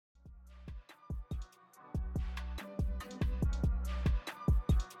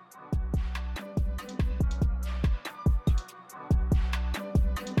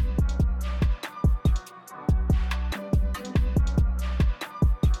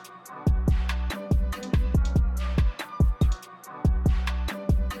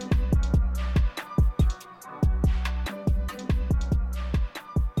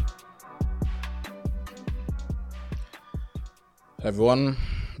Everyone,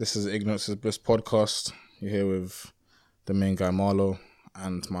 this is Ignorance is Bliss podcast. You're here with the main guy Marlo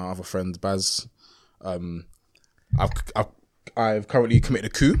and my other friend Baz. I've currently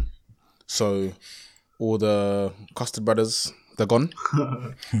committed a coup, so all the Custard brothers, they're gone,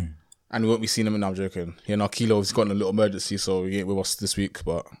 and we won't be seeing them. I'm joking. Yeah, now Kilo's got in a little emergency, so he ain't with us this week,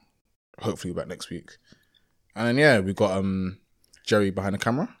 but hopefully we're back next week. And then yeah, we got Jerry behind the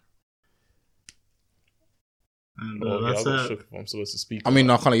camera. And that's it. I'm supposed to speak. I mean,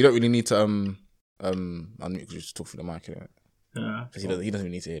 no, you don't really need to unmute because you just talk through the mic, innit? Yeah. Because he doesn't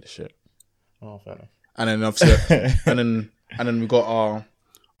even need to hear the shit. Oh, fair enough. And then obviously, and then we got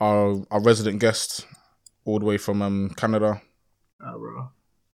our resident guest all the way from Canada. Oh, bro.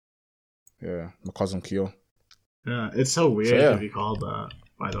 Yeah, my cousin Kyo. Yeah, it's so weird to be called that.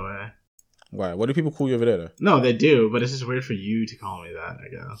 By the way. Why? What do people call you over there? Though? No, they do, but it's just weird for you to call me that. I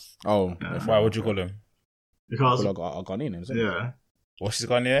guess. Oh, yeah. Why would you call him? Because our Ghanaian names. Yeah. What's his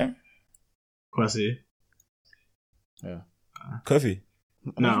Ghanaian name? Kwesi. Yeah. Kofi.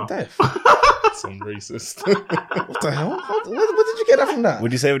 No. Some racist. What the hell? Where did you get that from? That?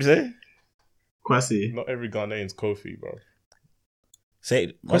 What'd you say? Kwesi. Not every Ghanaian's Kofi, bro. Say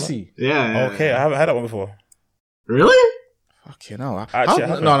it. Kwesi. Yeah. Okay, I haven't had that one before. Really? Okay, no.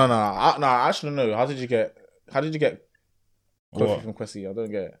 Actually, no. I actually know. How did you get Kofi from Kwesi? I don't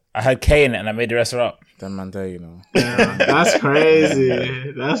get it. I had K in it and I made the rest up. Then man there, you know. Yeah, that's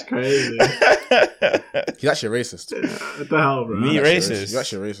crazy. That's crazy. He's actually racist. Yeah, what the hell, bro? Me racist? He's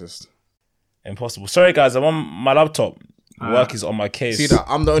actually racist. Impossible. Sorry, guys. I'm on my laptop. Work is on my case. See that?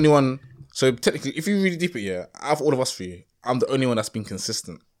 I'm the only one. So technically, if you really deep it, yeah, out of all of us three, I'm the only one that's been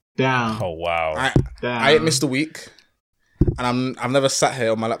consistent. Damn. Oh wow. I ain't missed a week, and I've never sat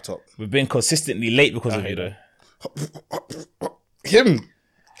here on my laptop. We've been consistently late because of you, though. Him.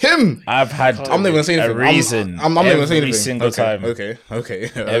 I've had I'm not even saying a reason. I'm not even saying anything. Every single time. Okay.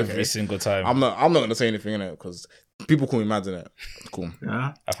 Every single time. I'm not gonna say anything in it because people call me mad in it. Cool.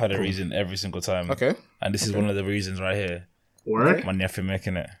 Yeah. I've had a reason every single time. Okay. And this is one of the reasons right here. Work. My nephew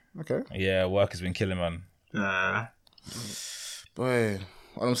making it. Okay. Yeah, work has been killing, man. Boy,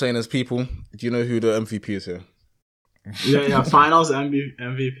 what I'm saying is, people, do you know who the MVP is here? Yeah. Finals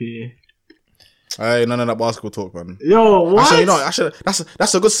MVP. Hey, none of that basketball talk, man. Yo, what? Actually, that's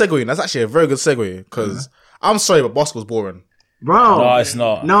a good segue. That's actually a very good segue because I'm sorry, but basketball's boring. Bro. No, it's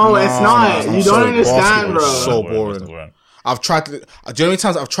not. No, it's not. You don't understand, bro. So boring. I've tried to. Do you know how many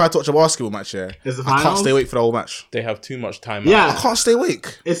times I've tried to watch a basketball match? Yeah, I can't stay awake for the whole match. They have too much time. Yeah, I can't stay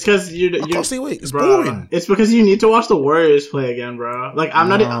awake. It's because I can't stay awake. It's bro, boring. It's because you need to watch the Warriors play again, bro. Like I'm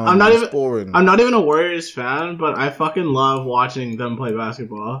not even a Warriors fan, but I fucking love watching them play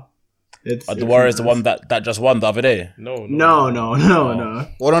basketball. The Warriors, the one that just won the other day. No.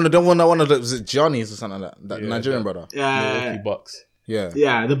 What on the one of the was it Giannis or something like that? Nigerian brother. Yeah. Milwaukee Bucks. Yeah.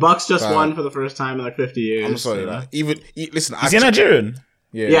 Yeah, the Bucks just won for the first time in like 50 years. I'm sorry, listen. Is he Nigerian?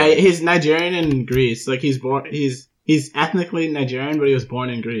 Yeah, he's Nigerian in Greece. Like he's ethnically Nigerian, but he was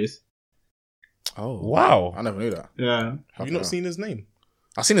born in Greece. Oh wow! I never knew that. Yeah, have you not seen his name?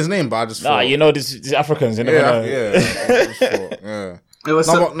 I've seen his name, but I just thought, you know these Africans. You never know. Yeah. It was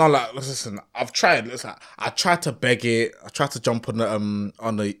listen. I've tried. Listen, I tried to beg it. I tried to jump on the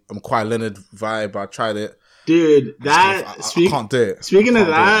Kawhi Leonard vibe. I tried it. Dude, I can't do it. Speaking of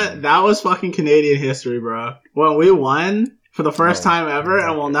that was fucking Canadian history, bro. When we won for the first time ever,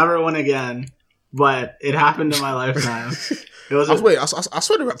 and we'll never win again. But it happened in my lifetime. It was. I swear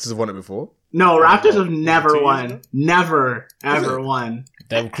the Raptors have won it before. No, Raptors have never won. Never ever won.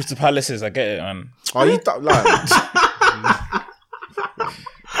 They're Crystal Palaces. I get it, man. Oh, you lying?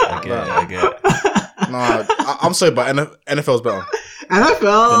 I get it. Nah, I'm sorry, but NFL's better.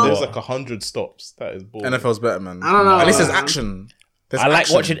 NFL. There's like 100 stops. That is boring. NFL's better, man. I don't know. At least there's action. I like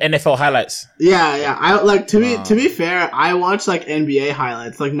watching NFL highlights. Yeah. I like to be fair. I watch like NBA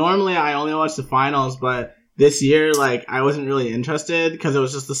highlights. Like normally, I only watch the finals, but this year, like I wasn't really interested because it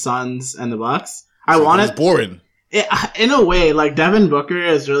was just the Suns and the Bucks. It's boring. In a way, like Devin Booker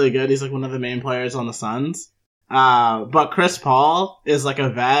is really good. He's like one of the main players on the Suns. But Chris Paul is like a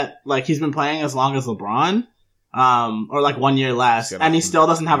vet. Like he's been playing as long as LeBron. Or like 1 year less, and he still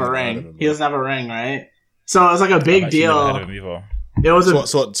doesn't have a ring. He doesn't have a ring, right? So it was like a big deal. It was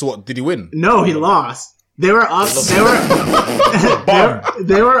so what? Did he win? No, he lost. They were up.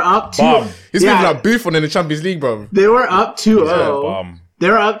 They were up 2. He's been like Buffon in the Champions League, bro. They were up 2-0. They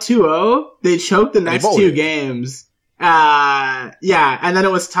were up 2-0. They choked the next 2 games. And then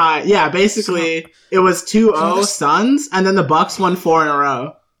it was tied. Yeah, basically it was 2-0 Suns, and then the Bucks won 4 in a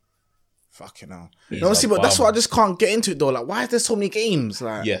row. Fucking hell. But that's why I just can't get into it though. Like, why is there so many games?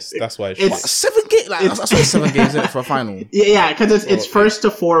 Like, yes, that's why it's 7 games. Like, that's what 7 games in it for a final. Yeah, because it's first to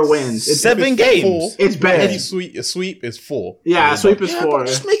 4 wins. It's 7 games. 4, It's better. A sweep is 4. Yeah, sweep is 4.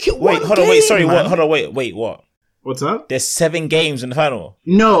 Just make it Wait, one hold on, game, wait, sorry, man. what? Hold on, wait, what? What's up? There's 7 games in the final.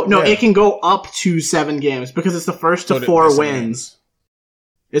 No, it can go up to 7 games because it's the first to So 4 there's wins.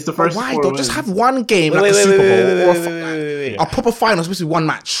 It's the But first why? to 4 Don't wins. just have one game like Wait, a wait, Super Bowl wait, or wait. a proper final. Supposed to be one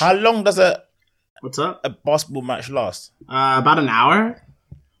match. How long does a What's up? basketball match last? About an hour.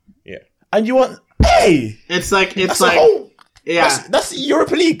 Yeah. And you want, hey, It's like that's the whole. That's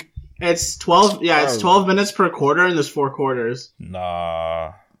Europa League. It's 12. Yeah, it's 12 minutes per quarter, and there's 4 quarters.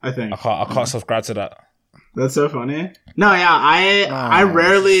 Nah, I think. I can't subscribe to that. That's so funny. No, yeah, I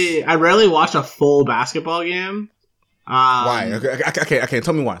rarely watch a full basketball game. Why? Okay.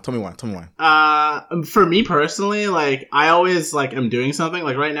 Tell me why. For me personally, like I always like am doing something.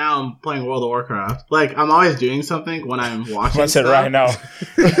 Like right now, I'm playing World of Warcraft. Like I'm always doing something when I'm watching. What's it stuff. right now?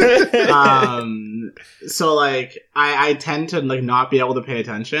 So like I tend to like not be able to pay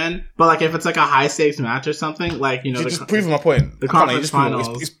attention. But like if it's like a high stakes match or something, like you know, You're just proving my point. the I can't, conference just prove it.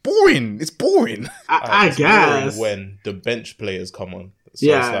 finals. It's boring. It's boring. I It's guess. boring when the bench players come on. So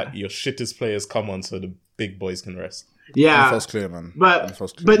Yeah. it's like your shittest players come on so the big boys can rest. Yeah. NFL's clear, man. But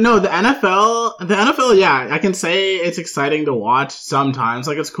NFL's clear. but no, the NFL, yeah, I can say it's exciting to watch sometimes.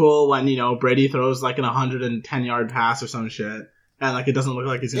 Like it's cool when you know Brady throws like an 110-yard pass or some shit, and like it doesn't look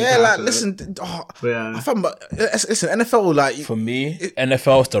like he's gonna yeah, pass like it. listen. Oh, But yeah, I found, listen, NFL like For me,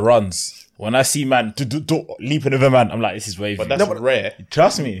 NFL's the runs. When I see man leaping over man, I'm like, this is wavy. But that's rare.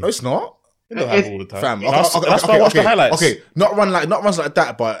 Trust me. no, it's not. You don't have all the time. Fam, That's why I watch the highlights. Okay, not runs like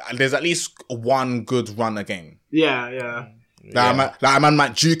that, but there's at least one good run a game. yeah. Like a man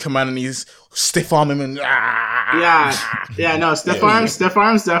might juke a man and he's stiff arm him and No, stiff arms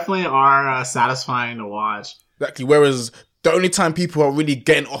definitely are satisfying to watch. Exactly. Whereas the only time people are really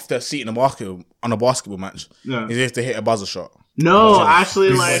getting off their seat in a basketball match Yeah. is if they hit a buzzer shot. No, actually,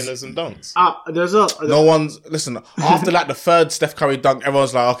 Big like winners and dunks. there's a No one's listen after like the third Steph Curry dunk.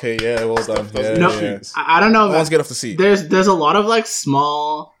 Everyone's like, okay, yeah, well done. Yeah, no, yeah. I don't know. No one's getting off the seat. There's a lot of like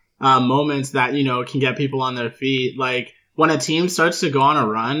small moments that you know can get people on their feet. Like when a team starts to go on a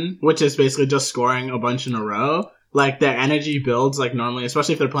run, which is basically just scoring a bunch in a row, like their energy builds like normally,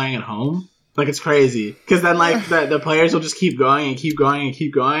 especially if they're playing at home. Like it's crazy because then like the players will just keep going and keep going and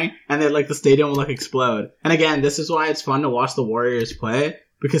keep going, and then like the stadium will like explode. And again, this is why it's fun to watch the Warriors play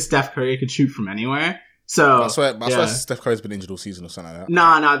because Steph Curry could shoot from anywhere. So That's why Steph Curry's been injured all season or something like that.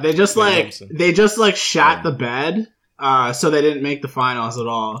 No, they just Thompson. shat the bed, so they didn't make the finals at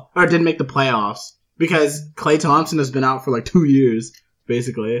all, or didn't make the playoffs because Klay Thompson has been out for like 2 years,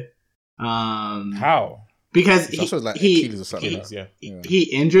 basically. How? Because It's also like he Achilles or something. like that. Yeah. he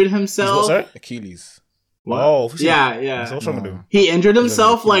injured He's what, himself. sorry? Achilles. Oh, Yeah. So what's wrong with him? He injured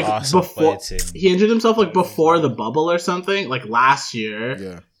himself like Arse before. biting. He injured himself like before the bubble or something, like last year,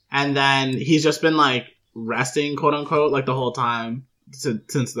 Yeah. and then he's just been like resting, quote unquote, like the whole time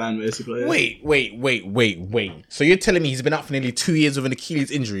since then, basically. Wait. So you're telling me he's been out for nearly 2 years with an Achilles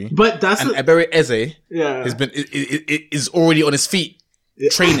injury, But that's and Ebere Eze yeah. has been is already on his feet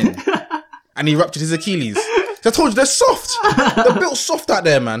training, and he ruptured his Achilles. I told you they're soft. They're built soft out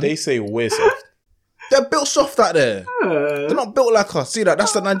there, man. They say we're soft. They're built soft out there. They're not built like us. See that?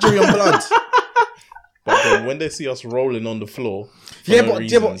 That's the Nigerian blood. But then when they see us rolling on the floor, for Yeah, no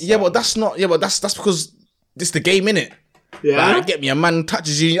reasons, but that's not. Yeah, but that's because it's the game, innit? Yeah. Like, get me, a man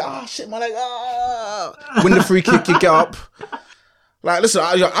touches you. Shit, my leg. Win the free kick, you get up. Like, listen,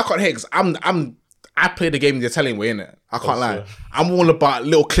 I can't hate because I play the game the Italian way, innit? I can't lie. sure. I'm all about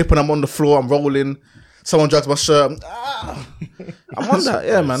little clipping. I'm on the floor. I'm rolling. Someone drags my shirt. I'm on that.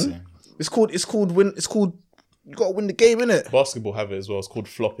 Yeah, man. It's called win. It's called. You gotta win the game, innit? basketball have it as well. It's called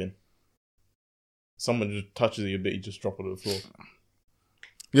flopping. Someone just touches you a bit, you just drop it on the floor.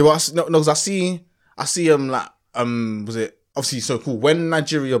 Yeah, but because I see was it obviously so cool when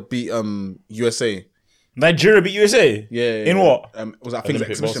Nigeria beat USA. Nigeria beat USA. Yeah. In what? Was that, I think it was an Olympic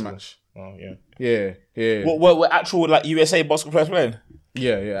exhibition basketball. match. Oh yeah. Yeah. What actual like USA basketball players playing?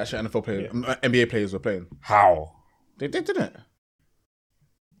 Yeah. Actually, NFL players, NBA players were playing. How? They didn't.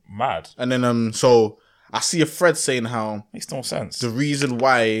 Mad. And then so I see a thread saying how Makes no sense. the reason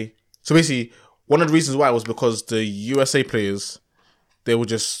why. So basically, one of the reasons why was because the USA players they were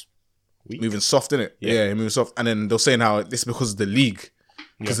just moving soft, innit? Yeah, moving soft. And then they're saying how this is because of the league,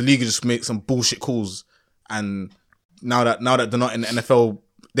 because the league just make some bullshit calls. And now that they're not in the NFL,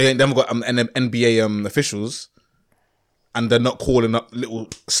 they haven't got NBA officials, and they're not calling up little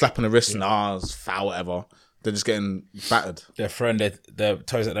slap on the wrist and it's foul, whatever. They're just getting battered. They're throwing their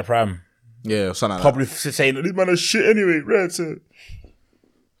toes at their prime. Yeah, or something like Probably saying, these man are shit anyway, right? that.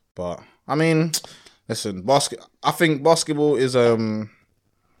 But I mean, listen, I think basketball is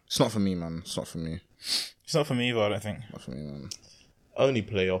it's not for me, man. It's not for me. It's not for me either, I don't think. Not for me, man. Only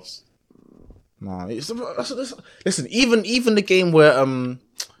playoffs. Nah, listen. Even the game where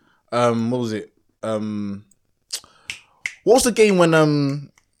what was it? What was the game when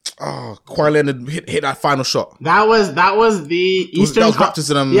Kawhi Leonard hit that final shot? That was the Eastern. That was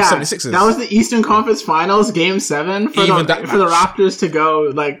Raptors and 76ers. That was the Eastern Conference Finals, Game 7 for Even the that for the match. Raptors to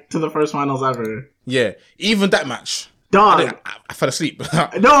go like to the first finals ever. Yeah, even that match. Dog, I fell asleep.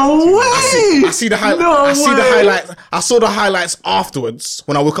 no way. I see the highlights. No I see the way. highlights. I saw the highlights afterwards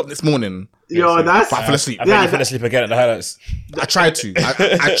when I woke up this morning. Yo, that's But I fell asleep. I think you fell asleep again at the highlights. I tried to.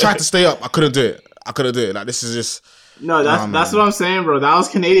 I tried to stay up. I couldn't do it. Like, this is just. no, that's Nah, that's man. what I'm saying, bro. That was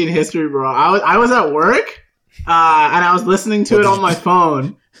Canadian history, bro. I was at work, and I was listening to it on my phone,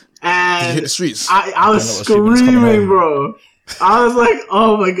 Did you and hit the streets? I was Don't know what streetman's coming screaming, home. bro. I was like,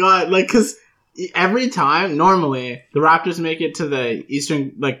 oh my god, like, cause every time, normally, the Raptors make it to the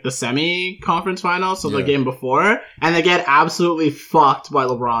Eastern, like, the semi-conference final, so the Yeah. game before, and they get absolutely fucked by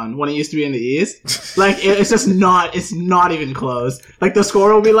LeBron when it used to be in the East. Like, it's not even close. Like, the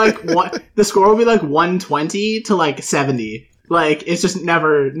score will be like, 120 to, like, 70. Like, it's just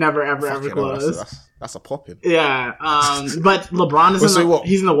never, ever Fuck it, no, close. that's a popping. Yeah, but LeBron is Wait,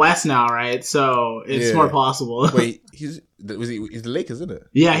 he's in the West now, right? So it's Yeah. more possible. Wait, he's the Lakers, isn't it?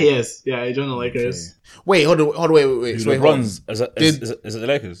 Yeah, he is. Yeah, he joined the Lakers. Okay. Wait, hold on, wait. Who So wait, hold on. LeBron's, is it the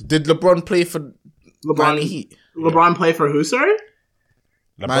Lakers? Did LeBron play for Miami LeBron, Heat? LeBron played for who, sorry?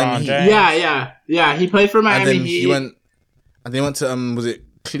 LeBron Heat. James. Yeah. He played for And Miami then Heat. he went. And they went to was it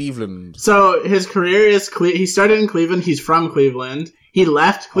Cleveland? So his career is he started in Cleveland. He's from Cleveland. He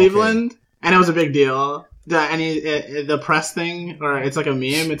left Cleveland, and it was a big deal. The press thing, or it's like a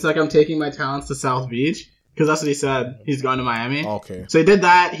meme. It's like, I'm taking my talents to South Beach, because that's what he said. He's going to Miami. Okay. So he did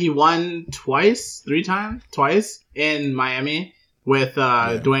that. He won twice in Miami with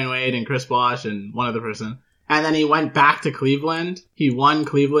Dwayne Wade and Chris Bosh and one other person. And then he went back to Cleveland. He won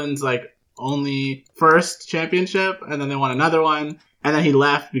Cleveland's like only first championship, and then they won another one. And then he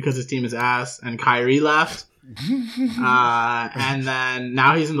left because his team is ass, and Kyrie left. And then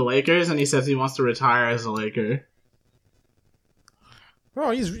now he's in the Lakers, and he says he wants to retire as a Laker.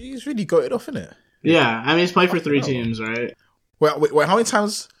 Bro, he's really got it off, innit? Yeah, I mean he's played for 3 teams, right? Wait, how many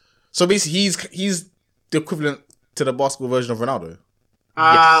times? So basically, he's the equivalent to the basketball version of Ronaldo.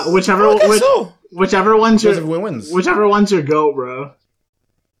 Whichever one's Because your everyone wins. whichever one's your GOAT, bro.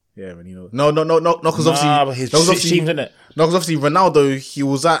 Yeah, man, you know. No, because obviously, Nah, but his no, 'cause shit obviously, teams, innit? no, 'cause obviously Ronaldo, he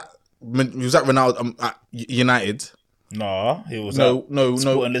was at Ronaldo at United. No, he was No.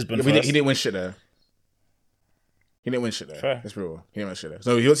 Sporting Lisbon Yeah, first. he didn't win shit there. Fair. That's real. He didn't win shit there.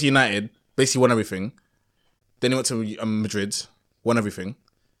 So he went to United, basically won everything. Then he went to Madrid, won everything,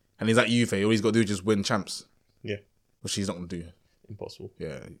 and he's at Juve. All he's got to do is just win champs, Yeah, which he's not going to do. impossible.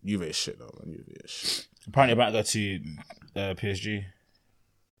 Yeah, Juve is shit though. Man. Juve is shit. Apparently about to go to PSG.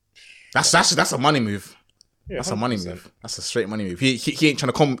 That's a money move. Yeah, That's a money 100%. move. That's a straight money move. He ain't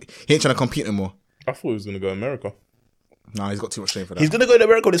trying to compete anymore. I thought he was gonna go America. Nah, he's got too much strength for that. He's gonna go to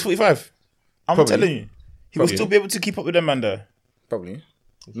America when he's 45. I'm Probably. telling you, he will Probably. still be able to keep up with them, man. There. Probably.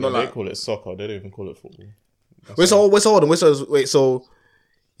 Yeah, Not they like- call it soccer. They don't even call it football. Wait, so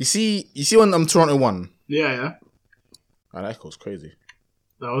you see when Toronto won? Yeah. Oh, that goes crazy.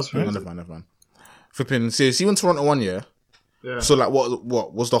 That was Oh, crazy. never mind. Flipping. See when Toronto won, yeah. Yeah. So like,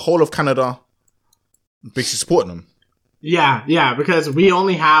 what was the whole of Canada basically supporting them? Yeah, because we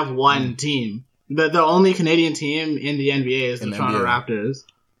only have one team. The only Canadian team in the NBA is the In the Toronto NBA. Raptors.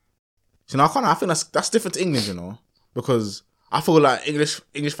 So now I think that's different to England, you know, because I feel like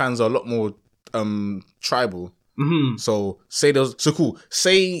English fans are a lot more tribal. Hmm. So say cool.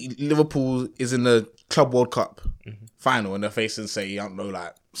 Say Liverpool is in the Club World Cup final and they're facing, say, I don't know,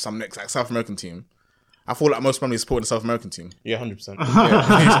 like some next like South American team. I feel like most families support the South American team. Yeah, 100%.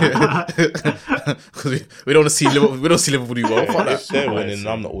 Because we don't see Liverpool. We don't see Liverpool do well. Fuck If that. they're winning,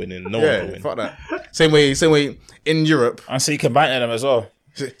 I'm not winning. No one Yeah, can win. fuck that. Same way in Europe. And so you can banter them as well.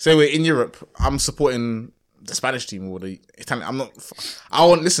 Same way in Europe, I'm supporting the Spanish team or the Italian. I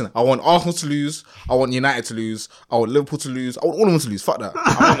want Arsenal to lose. I want United to lose. I want Liverpool to lose. I want all of them to lose. Fuck that.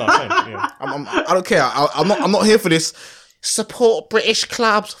 No, same, yeah. I don't care. I'm not here for this. Support British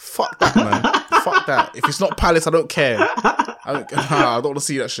clubs. Fuck that, man. Fuck that. If it's not Palace, I don't care. I don't want to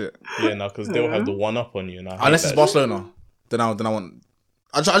see that shit. Yeah, no, because they'll have the one up on you. And I hate Unless it's that Barcelona, then I want.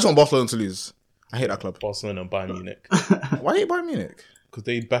 I just want Barcelona to lose. I hate that club. shit. Barcelona and Bayern Munich. Why hate Bayern Munich? Because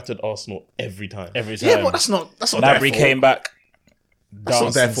they battered Arsenal every time. Every time. Yeah, but that's not their Gnabry fault. came back. That's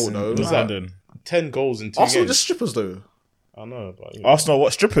not their fault, dancing though. in Was that- London. 10 goals in 2 Arsenal games. just strippers though. I know, but Arsenal,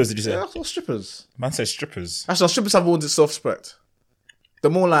 what strippers did you say? Yeah, that's all strippers. Man said strippers. Actually, strippers have more self-respect. They're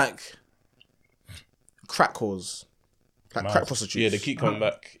more like crack whores. Like crack prostitutes. yeah, they keep coming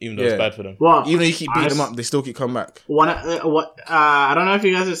back, even though it's bad for them. Well, Even though you keep beating them up, they still keep coming back. I don't know if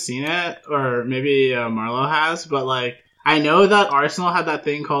you guys have seen it, or maybe Marlo has, but like I know that Arsenal had that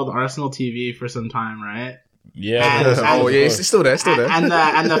thing called Arsenal TV for some time, right? Yeah. And- Oh yeah, it's still there. It's still there. And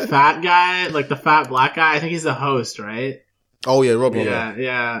the fat guy, like the fat black guy, I think he's the host, right? Oh yeah, Robbie.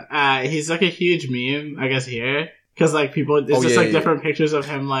 Yeah. He's like a huge meme, I guess here. Because like people, it's Oh, just yeah, like yeah. different pictures of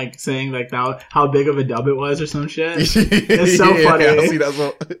him like saying like that, how big of a dub it was or some shit. It's so funny. I see that as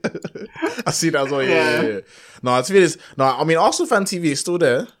well. I see that as well. Yeah. No, to be honest, I mean, Arsenal fan TV is still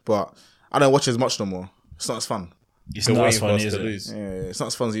there, but I don't watch it as much no more. It's not as fun. It's They're not waiting as for funny, us is to it? lose. Yeah, it's not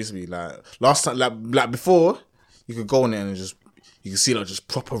as fun as it used to be. Like last time, like before, you could go on there and just you can see like just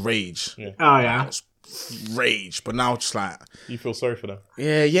proper rage, Oh yeah. rage. But now just like You feel sorry for them.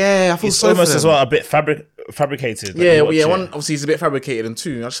 yeah, I feel It's sorry for almost them. as well a bit fabricated. Like, Yeah, you watch yeah. it. One obviously it's a bit fabricated, and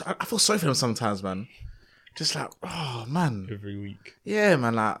two, I feel sorry for them sometimes, man. Just like, oh man, Every week. yeah,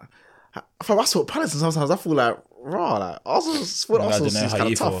 man. Like, from Arsenal Palace, and sometimes I feel like raw. Like Arsenal's I Arsenal don't know is how kind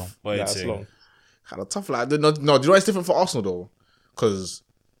you of feel. tough. What you That's think? long. Kind of tough. Like, no, do you know why it's different for Arsenal though? Because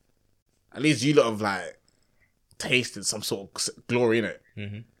at least you lot have like tasted some sort of glory in it.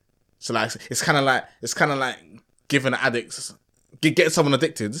 Mm-hmm. So like, it's kind of like giving addicts, getting someone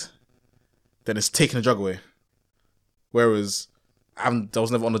addicted, then it's taking the drug away. Whereas I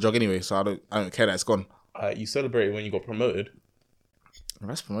was never on the drug anyway, so I don't care that it's gone. You celebrated when you got promoted.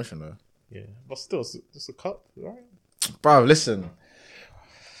 That's promotion though. Yeah, but still, it's just a cup, right? Bro, listen.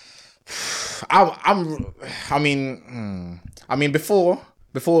 I mean, before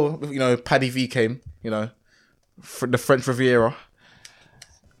you know, Paddy V came, you know, the French Riviera.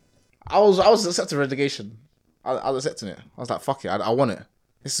 I was accepting relegation. I was accepting it. I was like, fuck it, I want it.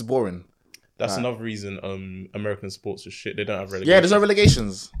 This is boring. That's another reason American sports are shit. They don't have relegation. Yeah, there's no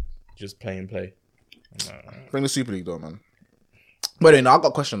relegations. Just play and play. Bring the Super League though, man. But anyway, no, I got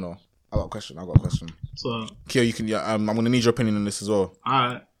a question though. I got a question. So Kyo, you can. Yeah, I'm gonna need your opinion on this as well.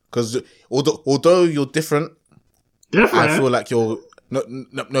 alright. Because although you're different, Different. I feel like you're no,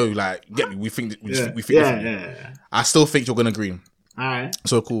 like get me. We think we think differently. Yeah. I still think you're gonna agree. Alright.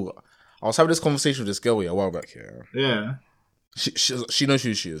 So cool. I was having this conversation with this girl a while back here. Yeah. She knows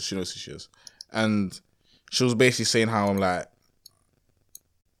who she is. She knows who she is, and she was basically saying how I'm like.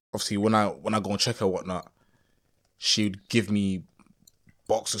 Obviously, when I go and check her whatnot, she'd give me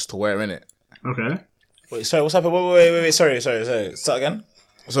boxes to wear in it. Okay. Wait, sorry, what's happened? Wait. Sorry. Start again.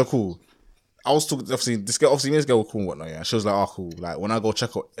 So cool. I was talking, obviously, this girl was cool and whatnot, yeah. She was like, oh, cool. Like, when I go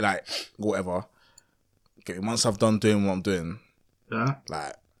check out, like, whatever, okay, once I've done doing what I'm doing, Yeah.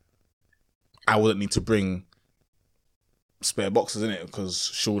 like, I wouldn't need to bring spare boxes in it because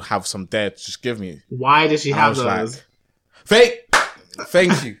she'll have some there to just give me. Why does she And I have was those? like,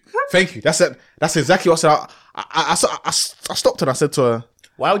 thank you. That's it. That's exactly what I said. I stopped her and I said to her,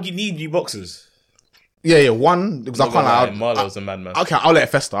 Why would you need new boxes? yeah, one, because I can't like, Marlo's a madman. okay, I'll let it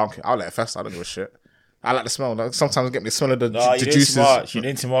fester. Okay, I'll let it fester. I don't give a shit. I like the smell. Like, sometimes I get me the smell of the juices. You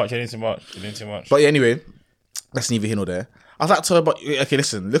did too much. But yeah, anyway, that's neither here nor there. I was like to her, but okay,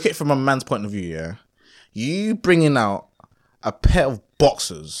 listen, look at it from a man's point of view, yeah? You bringing out a pair of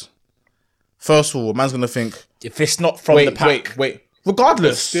boxers. First of all, a man's going to think, If it's not from the pack. wait.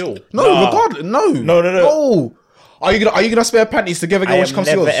 Regardless. Still. No, regardless. No. Are you gonna spare panties together I when she am comes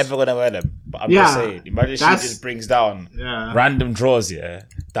to never yours? ever gonna wear them. But I'm Yeah, just saying, imagine she that's- just brings down random drawers, yeah,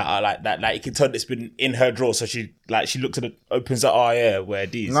 that are like that. Like you can tell it's been in her drawer, so she looks at it, opens it. Oh yeah, wear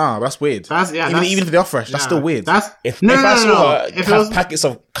these. Nah, that's weird. even if they are fresh, that's still weird. That's If no, I saw no. her If it have was, packets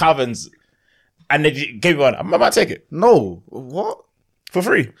of Calvins and they gave me one, I might take it No, what? for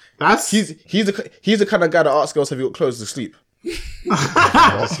free. that's He's the kind of guy that asks girls, have you got clothes to sleep?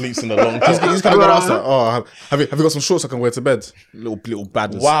 Sleeps in the long He's time. the kind of guy that asks her, oh, have you got some shorts I can wear to bed? Little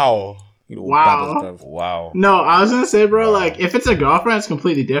badders. Wow. Little Wow. badders, bruv. Wow. no. I was gonna say, bro. Like, if it's a girlfriend, it's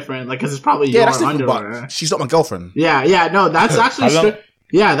completely different. Like, because it's probably Yeah, your that's different, underwear. but she's not my girlfriend. Yeah. No, that's actually. How long-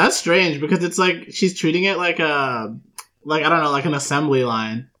 Yeah, that's strange because it's like she's treating it like a, like I don't know, like an assembly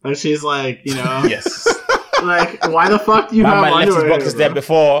line. Like she's like, you know, Yes. like why the fuck do you My have man left his underwear? boxes bro? there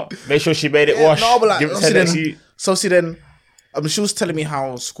before. Make sure she made it wash. No, but like, Give it to her see next then, week. so see then, she was telling me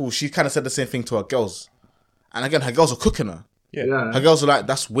how school, she kind of said the same thing to her girls. And again, her girls are cooking her. Yeah. Her girls are like,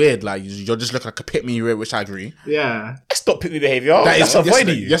 that's weird. Like, you're just looking like a pit me, which I agree. Yeah. That's not pick me behavior. That is- That's yes, avoid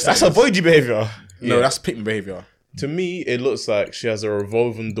that- you. yes, that That's is. avoid you behavior. No, Yeah. that's pit me behavior. To me, it looks like she has a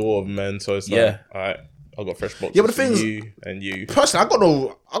revolving door of men. So it's like, Yeah. all right, I got fresh boxes. Yeah, but the for thing is- you and you. Personally, I got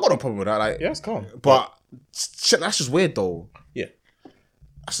no problem with that. Like, Yeah, it's calm. but shit, that's just weird though.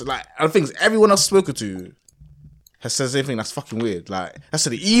 I said, like, and the things everyone I've spoken to has said the same thing. That's fucking weird. Like I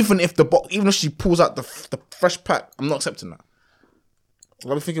said, even if she pulls out the fresh pack, I'm not accepting that.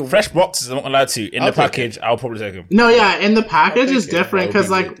 I'm thinking Fresh boxes, I'm not gonna lie to you. In the package, I'll probably take them. No, yeah, in the package is different because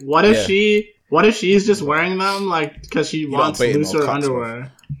like, what if she's just wearing them like because she wants looser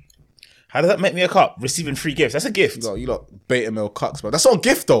underwear? How does that make me a cup? Receiving free gifts. That's a gift. You lot beta male cucks, bro. That's not a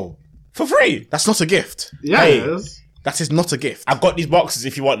gift though. For free. That's not a gift. Yeah, it is. That is not a gift. I've got these boxes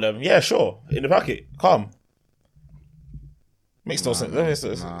if you want them. Yeah, sure. In the packet. Calm. Makes no sense.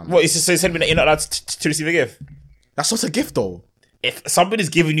 What, is this saying that you're not allowed to receive a gift? That's not a gift though. If somebody's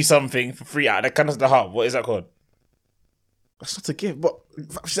giving you something for free out of the kindness of the heart, what is that called? That's not a gift. But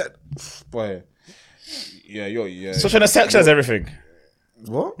boy. Yeah. So trying to sexualize everything.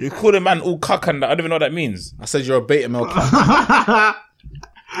 What? You call a man all cuck and I don't even know what that means. I said you're a beta male cuck.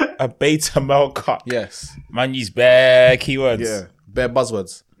 A beta male cuck. Yes. Man use bare keywords. Yeah. Bare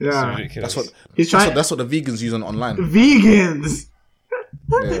buzzwords. Yeah. That's what that's what the vegans use online. Vegans.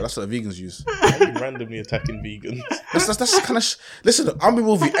 Yeah, that's what the vegans use. Randomly attacking vegans. That's kind of listen. I'll be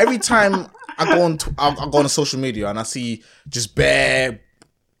with you every time I go on. I go on social media and I see just bare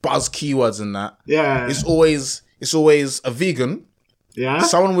buzz keywords and that. Yeah. It's always a vegan. Yeah.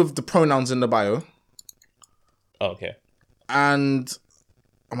 Someone with the pronouns in the bio. Oh, okay. And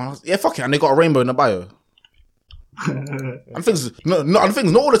fuck it, and they got a rainbow in the bio. And things, not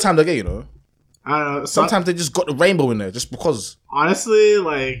all the time they're gay, you know. I don't know. Sometimes they just got the rainbow in there just because. Honestly,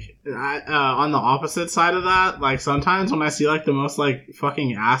 like, on the opposite side of that, like, sometimes when I see, like, the most, like,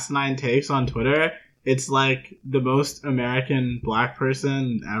 fucking asinine takes on Twitter, it's, like, the most American black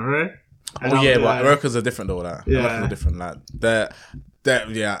person ever. But Americans are different though. That Americans are different. Like they're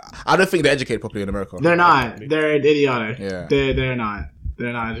I don't think they're educated properly in America. They're not. They're idiotic. Yeah, they're not.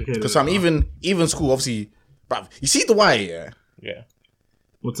 They're not educated. Because even school, obviously, but you see The Wire, yeah.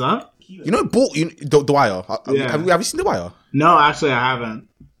 What's up? You know, The Wire. Have you seen The Wire? No, actually, I haven't.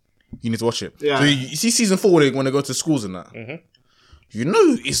 You need to watch it. Yeah. So you see season 4 when they go to schools and that. Mm-hmm. You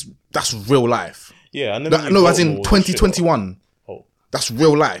know, that's real life. Yeah, no, as in 2021. Oh, that's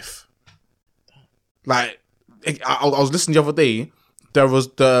real life. Like, I was listening the other day. There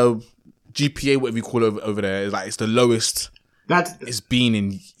was the GPA, whatever you call it over there. It's the lowest it's been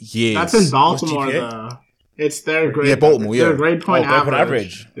in years. That's in Baltimore, though. It's their grade. Yeah, Baltimore. Yeah, their grade point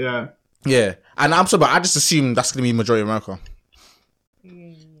average. Yeah. Yeah, and I'm sorry, but I just assume that's going to be majority of America.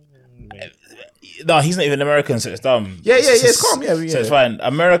 No, he's not even American, so it's dumb. Yeah, it's calm. Yeah. So it's fine.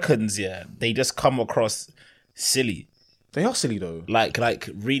 Americans, they just come across silly. They are silly though. Like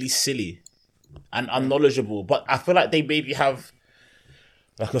really silly and unknowledgeable. But I feel like they maybe have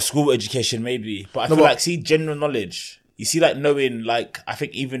like a school education, maybe. But I feel like, see, general knowledge. You see, like, knowing, like, I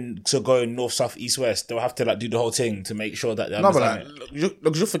think even to go north, south, east, west, they'll have to, like, do the whole thing to make sure that they understand it.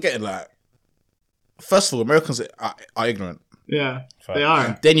 Look, you're forgetting, like, first of all, Americans are ignorant. Yeah, they are.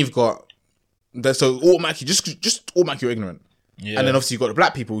 And then you've got, so automatically, just automatically you're ignorant. Yeah. And then obviously you've got the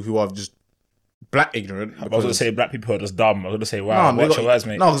black people who are just black ignorant. I was going to say black people are just dumb. I was going to say, wow, watch your words,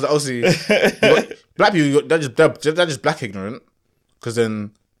 mate. No, because obviously, black people, they're just black ignorant, because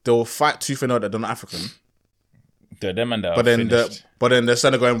then they'll fight tooth and nail that they're not African. But then they're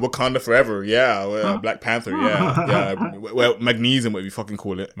starting going Wakanda forever. Yeah, we're Black Panther. Yeah. Well, magnesium, what we fucking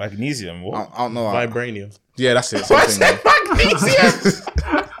call it. Magnesium. What? I don't know. Vibranium. Yeah, that's it. Same thing, magnesium.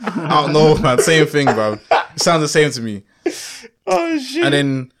 I don't know, man. Same thing, bro. It sounds the same to me. Oh shit.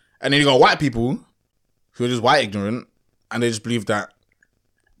 And then you got white people who are just white ignorant, and they just believe that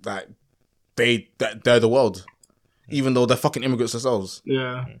they're the world, even though they're fucking immigrants themselves.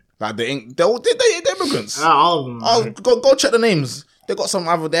 Yeah. Like they're immigrants. All of them. Oh, go check the names. They got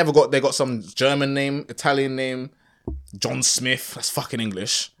some German name, Italian name, John Smith. That's fucking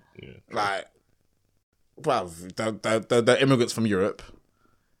English. Yeah. Like, bruv, they're immigrants from Europe.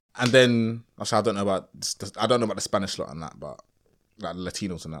 And then, actually, I don't know about the Spanish lot and that, but like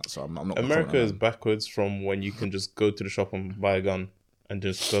Latinos and that. So I'm not. America is backwards from when you can just go to the shop and buy a gun and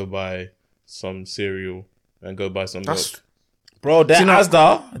just go buy some cereal and go buy some milk. Bro, they're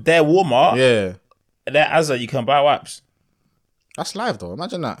Asda, they're Walmart. Yeah. They're Asda, you can buy wipes. That's live though.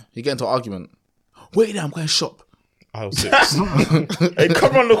 Imagine that. You get into an argument. Wait there, I'm going to shop. Aisle 6. Hey,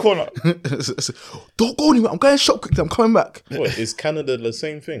 come around the corner. Don't go anywhere. I'm going to shop quickly. I'm coming back. What, is Canada the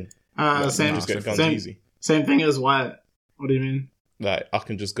same thing? Same. Just get guns easy. Same thing as what? What do you mean? Like, I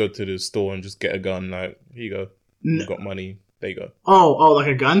can just go to the store and just get a gun. Like, here you go. You got money. There you go. Oh, like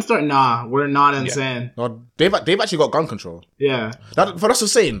a gun store? Nah, we're not insane. Yeah. No, they've actually got gun control. Yeah. But that's what I'm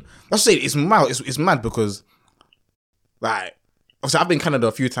saying. It's mad. It's mad because, like, obviously I've been in Canada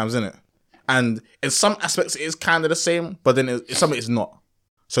a few times, innit? And in some aspects it is kind of the same, but then in some it's not.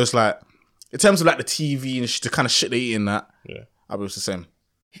 So it's like, in terms of like the TV and the kind of shit they eat in that, Yeah. I was the same.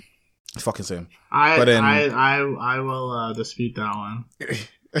 Fucking same. I But then- I will dispute that one.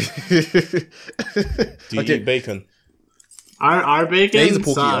 Do you eat bacon? Our Yeah, he's a bacon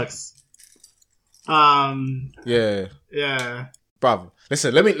porky, yeah. sucks. Yeah. Yeah. Bruv,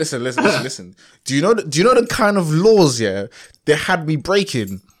 listen. Do you know the kind of laws, yeah, they had me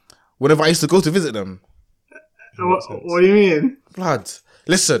breaking whenever I used to go to visit them? What do you mean? Blood.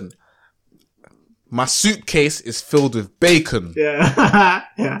 Listen. My suitcase is filled with bacon. Yeah.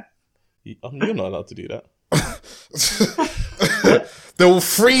 Yeah. You're not allowed to do that. They will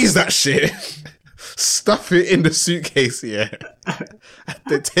freeze that shit, stuff it in the suitcase, yeah. And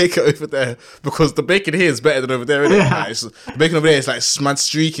they take it over there because the bacon here is better than over there, innit? Yeah. Like, the bacon over there is like mad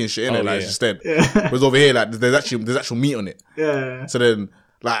streaky and shit, innit? Oh, like yeah. it's just dead. Yeah. Whereas over here, like there's actual meat on it. Yeah. So then,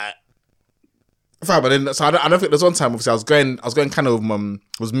 like, fine, but then, so I don't think there's one time. Obviously, I was going kind of with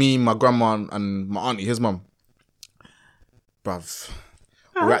was me, my grandma, and my auntie, his mum. Bruv,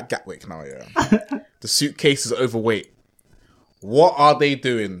 we're at Gatwick now. Yeah, the suitcase is overweight. What are they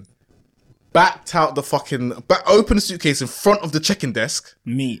doing? Backed out the open the suitcase in front of the check-in desk.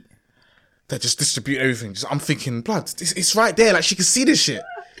 Meat. They just distribute everything. I'm thinking, blood, it's right there. Like she can see this shit.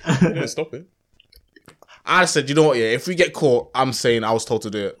 You didn't stop it. I said, you know what? Yeah, if we get caught, I'm saying I was told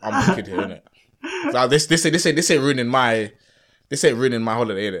to do it. I'm wicked here, innit? Like this ain't ruining my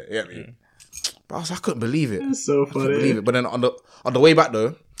holiday, innit? Yeah, but I couldn't believe it. It's so I couldn't believe funny. it. But then on the way back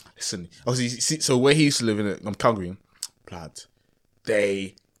though, listen, obviously, see, so where he used to live in Calgary, blood,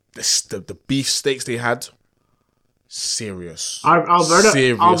 the beef steaks they had, serious. Alberta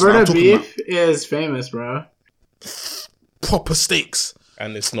Serious. I'm Alberta talking beef is famous, bro. proper steaks.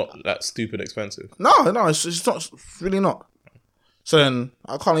 And it's not that stupid expensive. No, it's not. It's really not. So then,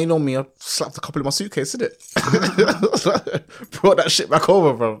 I can't even know me. I slapped a couple in my suitcase, did it? Brought that shit back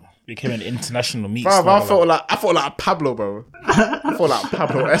over, bro. Became an international meat Bro, I smuggler. felt like Pablo, bro. I felt like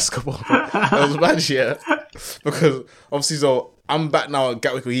Pablo Escobar, bro. That was mad, yeah. Because obviously, so I'm back now at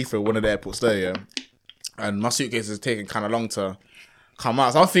Gatwick or Heathrow, one of the airports there, yeah. And my suitcase is taking kind of long to come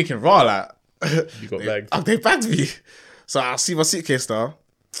out. So I'm thinking, raw, like, You got bagged. they bagged me. So I see my suitcase now.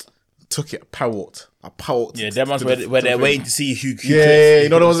 Took it, power walked. I power walked. Yeah, them ones where they're waiting to see who. Yeah, you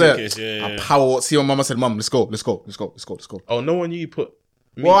know what was there? Yeah, I power walked. See, my mama said, "Mum, let's go." Oh, no one knew you put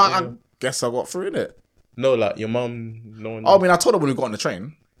meat Well, in I it? guess I got through in it. No, like your mum, no one knew. I mean, I told her when we got on the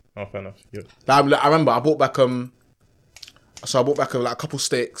train. Oh, fair enough. Yeah. I remember I bought back like a couple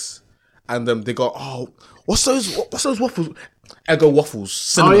steaks, and they got, oh, what's those waffles? Eggo waffles,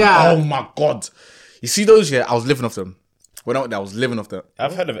 cinnamon. Oh, yeah. Oh my god, you see those? Yeah, I was living off them. When I went there, I was living off them.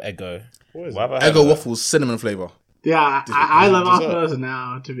 I've heard of Eggo. What is Why have I heard Eggo of that? waffles, cinnamon flavor. Yeah, I live off dessert? those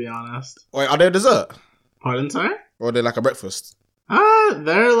now, to be honest. Wait, are they a dessert Pardon, sorry? or are they like a breakfast?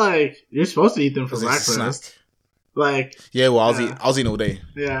 They're like, you're supposed to eat them for Is it a snack? breakfast. Like, Yeah, well, Yeah. I was eating all day.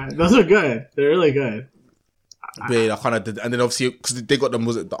 yeah, those are good. They're really good. But yeah, I kind of did, and then obviously because they got them,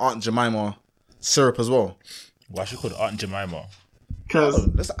 was it the Aunt Jemima syrup as well? Why should called Aunt Jemima? Because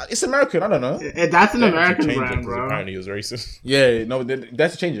It's American. I don't know. that's an They had to American change it brand, 'cause bro. Apparently, it was racist. Yeah, no, they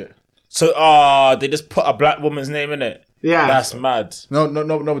had to change it. So, they just put a black woman's name in it. Yeah, That's mad. No.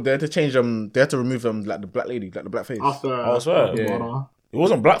 They had to change They had to remove like the black lady, like the black face. off the I swear. off the Yeah. model. It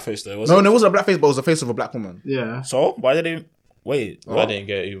wasn't blackface though, was No, it? it wasn't a black face, but it was the face of a black woman. Yeah. So why did they wait? I didn't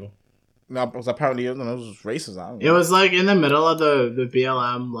get it either. No, it was apparently, I don't know, it was racist. I don't It know. was like in the middle of the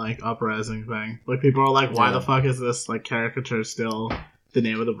BLM like uprising thing. Like people were like, "Why Yeah. the fuck is this like caricature still the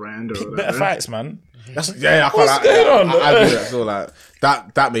name of the brand or Better whatever?" facts, man. That's, yeah, I can't. What's going on? I agree with that. So like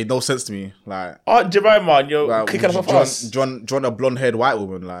that made no sense to me. Like, Aunt Jemima, and you're like kicking off John, us. John, a blonde-haired white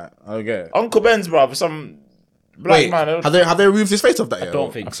woman. Like, I don't get it. Uncle Ben's brother, some black Wait, man. have they removed his face off that yet? I don't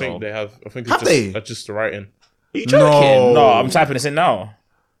or- think I so. think they have. I think Have it's they? just the writing. Are you joking? No. No, I'm typing this in now.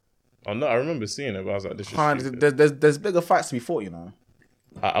 Oh no, I remember seeing it, but I was like, this is Fine, stupid. there's bigger fights to be fought, you know.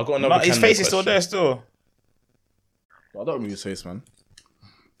 I got another. No, his candidate face is still question. there, still. I don't remove his face, man.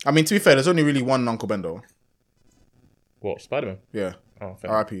 I mean, to be fair, there's only really one Uncle Ben though. What, Spider-Man? Yeah, Oh,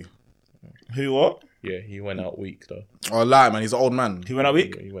 fair. R.I.P. Who? What? Yeah, he went out weak though. Oh, lie, man. He's an old man. Who went out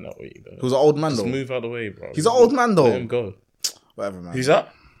week? Yeah, he went out weak though. He was an old man Just though. move out the way, bro. He's an old man though. Let him go. Whatever, man. Who's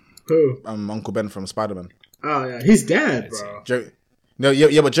that? Who? Uncle Ben from Spider-Man. Oh yeah, he's dead, bro. Jerry. No,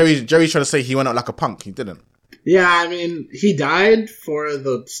 yeah, but Jerry's trying to say he went out like a punk. He didn't. Yeah, I mean, he died for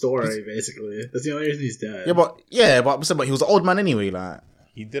the story. Basically, that's the only reason he's dead. But he was an old man anyway. Like,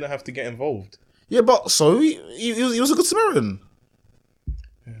 He didn't have to get involved. yeah, but so he was a good Samaritan.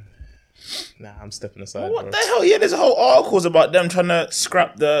 Nah, I'm stepping aside. What bro. the hell? Yeah, there's a whole articles about them trying to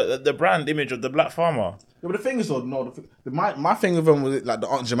scrap the brand image of the black farmer. Yeah, but the thing is, though, no, my thing with them was like the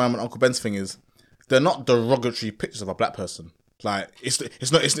Aunt Jemima and Uncle Ben's thing is they're not derogatory pictures of a black person. Like it's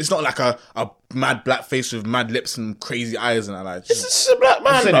not like a mad black face with mad lips and crazy eyes and that. Like, This is a black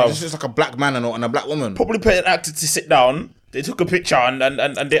man, bro. it's just like a black man and a black woman. Probably paid an actor to sit down. They took a picture and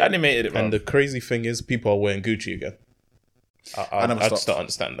they animated it, bro. And the crazy thing is, people are wearing Gucci again. I never just stopped. don't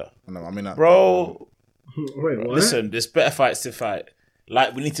understand that. I mean, Bro, Wait, what? listen, there's better fights to fight.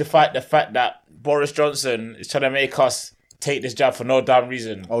 Like, we need to fight the fact that Boris Johnson is trying to make us take this jab for no damn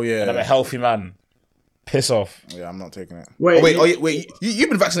reason. Oh, yeah. And I'm a healthy man. Piss off. yeah, I'm not taking it. Wait, You've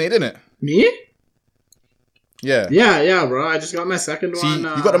been vaccinated, innit? Me? Yeah. Yeah, bro. I just got my second See, one.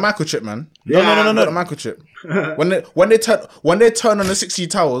 you got the microchip, man. Yeah. You got the microchip. when they turn on the 60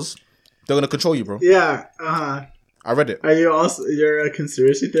 towers, they're gonna control you, bro. Yeah. I read it. Are you also? You're a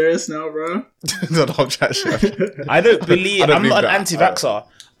conspiracy theorist now, bro? No, dog chat shit. I don't believe... I don't I'm believe not an that. anti-vaxxer.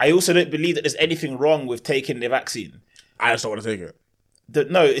 I also don't believe that there's anything wrong with taking the vaccine. I just don't want to take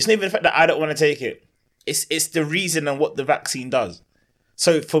it. No, it's not even the fact that I don't want to take it. It's the reason and what the vaccine does.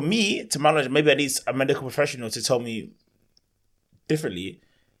 So for me, to manage, maybe I need a medical professional to tell me differently.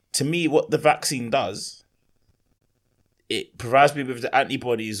 To me, what the vaccine does, it provides me with the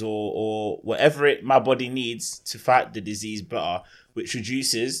antibodies or whatever my body needs to fight the disease better, which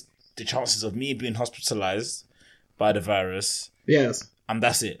reduces the chances of me being hospitalized by the virus. Yes. And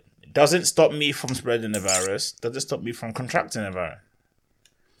that's it. It doesn't stop me from spreading the virus. Doesn't stop me from contracting the virus.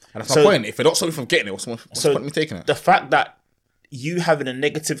 And that's my point. If it don't stop me from getting it, what's the point of me taking it? The fact that you having a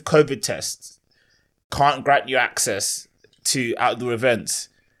negative COVID test can't grant you access to outdoor events,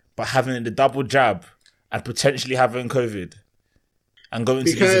 but having the double jab and potentially having COVID and going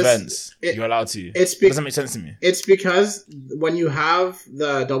to these events, you're allowed to. It doesn't make sense to me. It's because when you have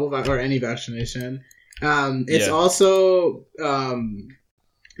the double or any vaccination, it's also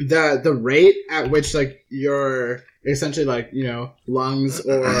the rate at which like your essentially like lungs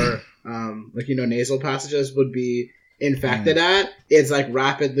or nasal passages would be infected at, it's like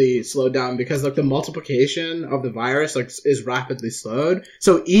rapidly slowed down because like the multiplication of the virus like is rapidly slowed.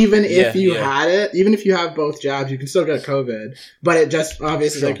 So even if you had it, even if you have both jabs, you can still get COVID. But it just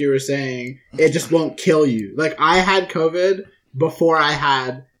obviously, like you were saying, it just won't kill you. Like I had COVID before I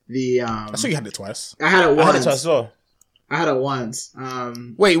had the. I saw you had it twice. I had it once. I had it twice as well. I had it once.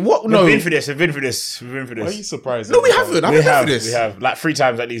 Wait, what? No, We've been for this. We've been for this. Why are you surprised? No, we haven't. I've been for this. We have like 3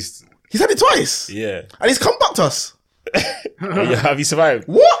 times at least. He's had it twice. Yeah. And he's come back to us. Yeah, have you survived?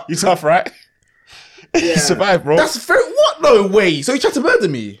 What? You tough, right? You survived, bro. That's very what? No way. So you tried to murder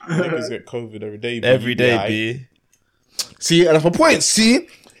me? Niggas get COVID every day. Every day, B. See, and that's my point. See,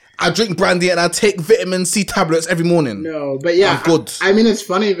 I drink brandy and I take vitamin C tablets every morning. No, but yeah, I'm good. I mean, it's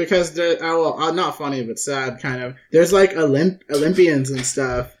funny because not funny, but sad, kind of. There's like Olympians and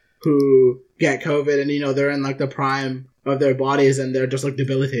stuff who get COVID, and they're in like the prime of their bodies, and they're just like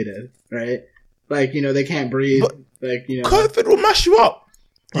debilitated, right? Like they can't breathe. But COVID will mash you up.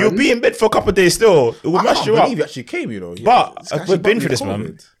 Pardon? You'll be in bed for a couple of days still. It will I mash can't you up. believe you actually came, But It's actually we've been bugged for me this,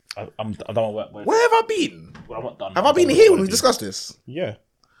 COVID. man. I'm done with work. Where have I been? I'm not done. Have I been here when we discussed this? Yeah,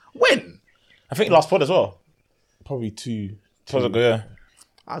 When? I think last pod as well. probably two. Pod ago, yeah.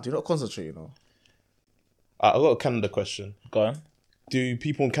 I do not concentrate, I got a Canada question. Go on. Do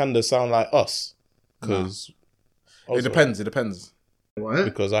people in Canada sound like us? Because It depends. what?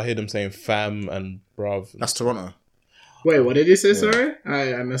 Because I hear them saying fam and bruv. That's Toronto. Wait, what did you say? Sorry,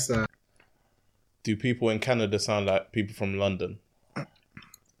 I missed that. Do people in Canada sound like people from London?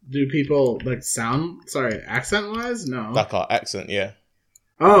 Do people like sound? Sorry, accent wise, no. Like our accent, yeah.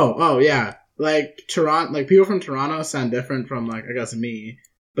 Oh, yeah. Like Toronto, like people from Toronto sound different from like I guess me,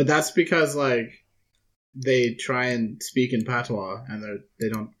 but that's because like they try and speak in patois and they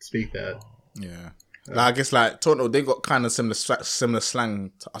don't speak that. Yeah. Like, I guess like Toronto, they got kind of similar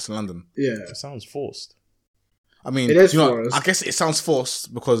slang to us in London. Yeah, It sounds forced. I mean, It is forced. I guess it sounds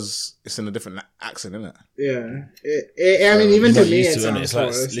forced because it's in a different accent, isn't it? yeah. I mean, even to me, it sounds it's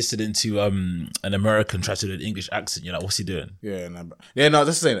like forced. listening to an American try to do an English accent. You're like, what's he doing? Yeah, no,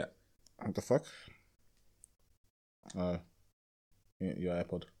 just saying it. What the fuck? Your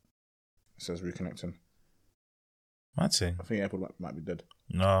AirPod. It says reconnecting. Mad thing. I think your AirPod might be dead.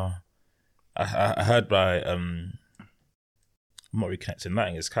 No, I heard by I'm not reconnecting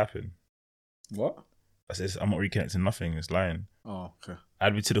nothing. It's capping. What? I said I'm not reconnecting nothing. It's lying. Oh, okay.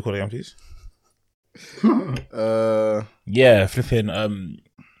 Add me to the call again, please. Yeah, flipping.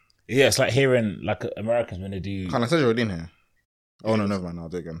 Yeah, it's like hearing like Americans when they do Can I said you're already in here? Oh no, never mind. I'll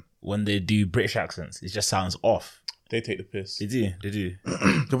do it again. when they do British accents. It just sounds off. They take the piss. They do. They do.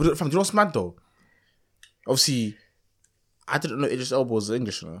 Fam, do you know what's mad though? Obviously, I didn't know Idris Elba was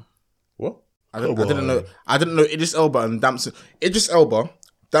English, you know. What? I didn't know Idris Elba and Damson Idris,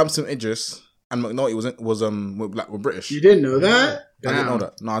 and McNulty were British. You didn't know that? I didn't know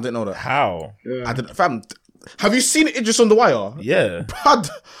that. No, I didn't know that. How? Yeah. I didn't. Fam, have you seen Idris on The Wire? Yeah. Brad,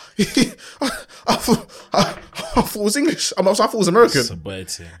 I thought it was English. I thought it was American. Suburban.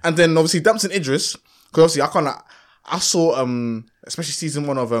 And then obviously Damson Idris, because obviously I saw especially season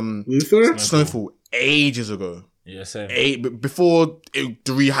 1 of Luther? Snowfall ages ago. Yeah, same. Before the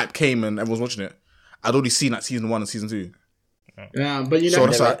rehype came and everyone was watching it, I'd already seen that season 1 and season 2. Yeah, but you So know,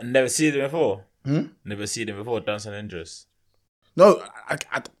 that's like- Never seen them before. Hmm? Never seen them before. Damson Idris. No,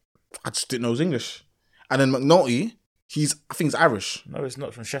 I just didn't know it was English. And then McNulty, I think he's Irish. No, it's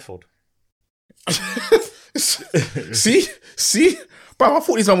not from Sheffield. See, bro, I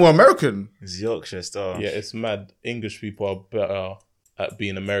thought these men were American. It's Yorkshire stuff. Yeah, it's mad. English people are better at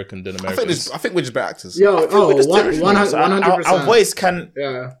being American than I Americans. think we're just better actors. yo, We're just different. 100%. Our voice can.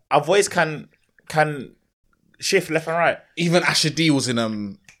 Yeah. Our voice can shift left and right. Even Asher D was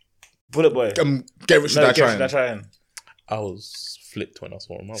in Bullet Boy. Get Rich or Die Trying. Trying. I was flipped when I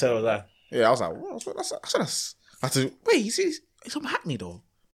saw him. So was I. Yeah, I was like, what? That's I had to wait. He's from Hackney though.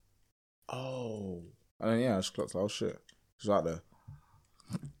 Oh, and then I just clocked like, oh shit, he's out there.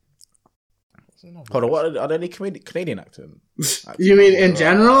 Hold on, what are there any Canadian acting? You mean in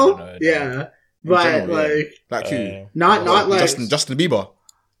general? No, Yeah. But general, yeah. like Like who? not like Justin Bieber.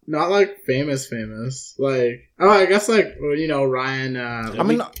 not like famous. Like I guess like Ryan I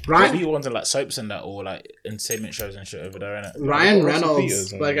mean, Ryan He ones in like soaps and that, or like entertainment shows and shit over there, innit? Ryan Russell Reynolds,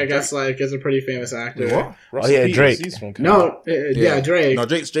 Peters and like I guess like is a pretty famous actor. What? Russell yeah, Peters, Drake. He's from Canada. No, yeah, Drake. No,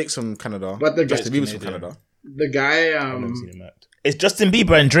 Jake's from Canada. But the Justin Bieber's from Canadian. Canada. The guy I've never seen him act. It's Justin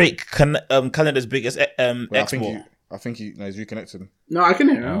Bieber and Drake, Canada's biggest Wait, export. I think he's reconnecting. No, I can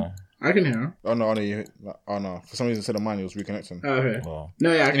hear him. Oh. I can hear him. Oh no. For some reason, instead of mine, he was reconnecting. Oh, okay. Well,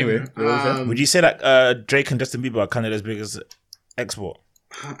 No, yeah. I can Anyway, hear him. what was that? would you say that Drake and Justin Bieber are Canada's biggest export?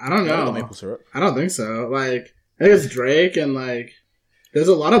 I don't Yeah, know. maple syrup. I don't think so. Like, I think it's Drake and like, there's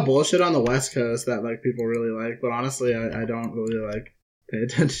a lot of bullshit on the West Coast that like people really like, but honestly, I don't really like pay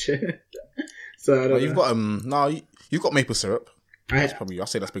attention. So I don't Well, know. you've got you've got maple syrup. I I'll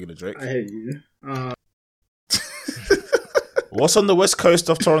say that's bigger than Drake. hate you. What's on the west coast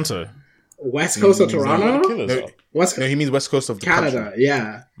of Toronto? West Coast of Toronto? Killers No, are. West No, he means west coast of the Canada, country.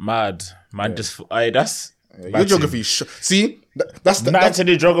 yeah. Mad, man. Yeah. Just that's Your geography. See, that's not to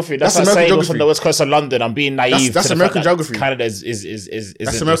do geography. That's that's not saying American what's on geography. the west coast of London. I'm being naive. That's to the American fact that geography. Canada is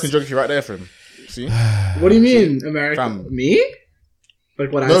that's American geography right there for him. See? What do you mean, America? Fam. Me?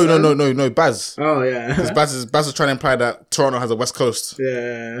 Like what I No, said? no, Baz. Oh, yeah. Because Baz is trying to imply that Toronto has a west coast,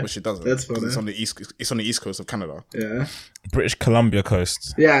 Yeah. which it doesn't. That's because funny. It's on the east coast of Canada. Yeah. British Columbia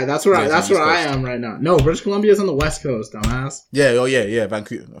coast. Yeah, that's where Yeah, that's it's on where the I East am right now. No, British Columbia is on the West Coast, dumbass. Yeah,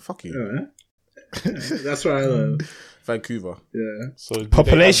 Vancouver. Oh, fuck you, Yeah. That's where I live. Vancouver. Yeah. So do they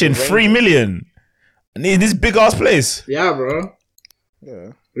Population have the 3 Rangers? million. And in this big ass place. Yeah, bro.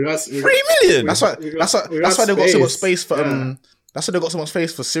 Yeah, We got 3 million. that's why. we got- That's why. we That's got why they got so much space. space for Yeah. That's why they got so much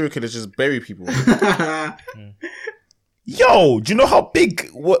space for serial killers just bury people. Yo, do you know how big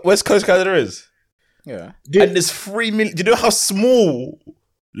West Coast Canada is? Yeah, Dude, And there's 3 million. Do you know how small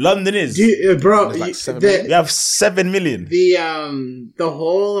London is? bro, There's like 7 the, We have 7 million. the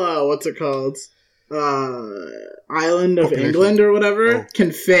whole what's it called? Island of Population. England or whatever Oh.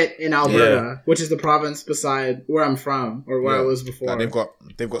 can fit in Alberta, which is the province beside where I'm from or where I Yeah. was before. like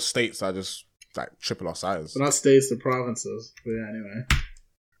they've got states that are just like triple our size. But not states, the provinces. But yeah, anyway.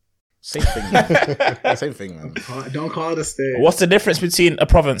 Same thing. Man. Same thing, man. Don't call it a state. What's the difference between a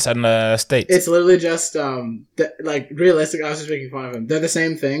province and a state? It's literally just like realistic. I was just making fun of him. They're the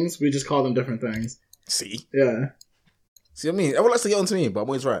same things. We just call them different things. See Yeah. what I mean? Everyone likes to get on to me, but I'm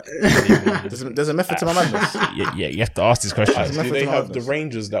always right. There's a method to my madness. yeah, you have to ask these questions. Method Do they to have the madness.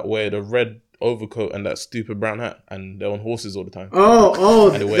 Rangers that wear the red overcoat and that stupid brown hat, and they're on horses all the time,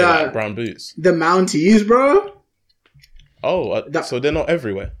 Oh, and they wear like brown boots? the Mounties, bro. Oh, That- so they're not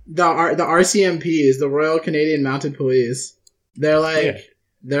everywhere. The RCMPs, the Royal Canadian Mounted Police. They're like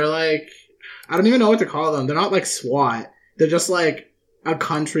I don't even know what to call them. They're not like SWAT. They're just like a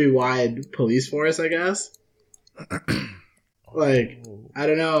countrywide police force, I guess. Like I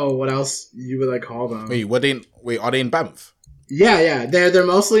don't know what else you would like call them. Wait, are they in Banff? Yeah. They're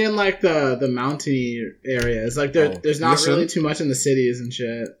mostly in like the mountainy areas. Like there's not Listen. really too much in the cities and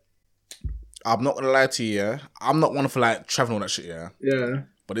shit. I'm not gonna lie to you, yeah. I'm not one for like traveling all that shit, yeah. Yeah.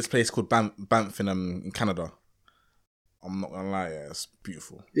 But this place called Banff in Canada. I'm not gonna lie, yeah, it's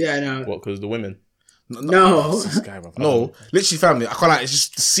beautiful. Yeah, I know. What? Because the women. No. It's this guy, bro. No, literally, family. I can't like. It's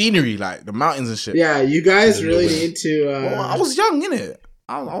just the scenery, like the mountains and shit. Yeah, you guys really need to. Well, I was young, innit?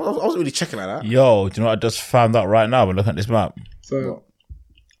 I wasn't really checking like that. Yo, do you know what I just found out right now? We're looking at this map. So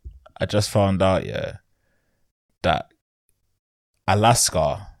I just found out, that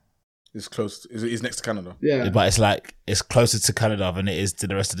Alaska, It's close. It's next to Canada. yeah, but it's closer to Canada than it is to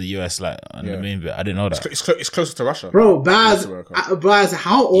the rest of the US. Like on the main bit, I didn't know that. It's closer to Russia. bro, Baz, Baz,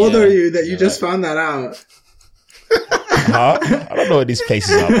 how old Yeah. are you that you just found that out? Huh? I don't know what these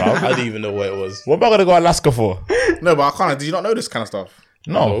places are, bro. I didn't even know where it was. What am I gonna go Alaska for? No, but I can't. Did you not know this kind of stuff?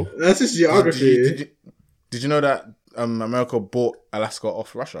 No. That's just geography. Did you know that America bought Alaska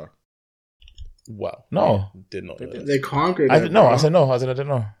off Russia? Wow. No. Did not know that. They conquered. I it, didn't know. bro. I said no. I didn't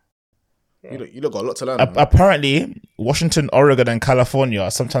know. You look got a lot to learn. man. Apparently, Washington, Oregon, and California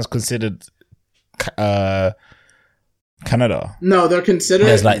are sometimes considered Canada. No, they're considered.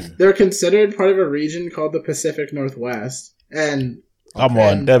 There's they're considered part of a region called the Pacific Northwest, and Come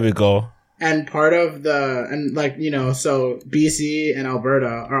on, there we go. part of so BC and Alberta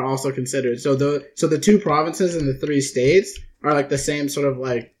are also considered. So the two provinces and the three states are like the same sort of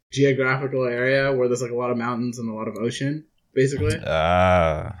like geographical area where there's like a lot of mountains and a lot of ocean, basically.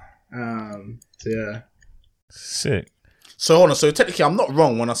 So yeah. Sick. So hold on. So technically, I'm not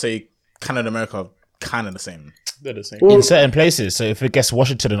wrong when I say Canada and America are kind of the same. They're the same. Well, In certain places, so if it gets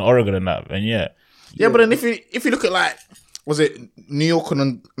Washington and Oregon and that, then yeah. Yeah, but then if you look at like, was it New York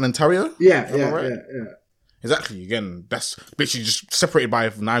and Ontario? yeah, Am I yeah, right? yeah. Exactly. Again, that's literally just separated by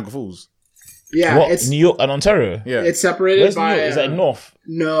Niagara Falls. Yeah, What? it's New York and Ontario? Yeah, it's separated Where's New by. York? Is that in North?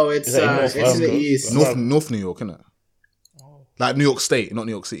 No, it's Is that in North? it's in the North? east. North New York, isn't it? Like New York State, not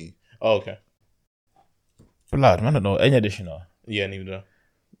New York City. Oh, okay. Blood, man, I don't know any additional. Yeah, neither do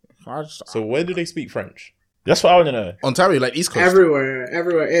I. I just- So where do they speak French? That's what I want to know. Ontario, like East Coast.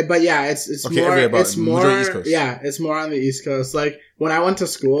 Everywhere. But yeah, it's Okay, more. everywhere, but It's more. majority East Coast. Yeah, it's more on the East Coast. Like when I went to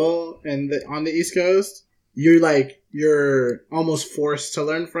school on the East Coast, you're almost forced to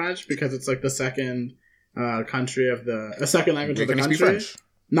learn French because it's like the second country of the second language of the Can you country. speak French?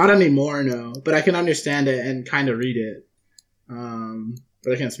 Not anymore, no. But I can understand it and kind of read it.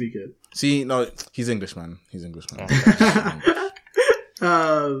 But I can't speak it. See, no, he's English, man. He's English, man.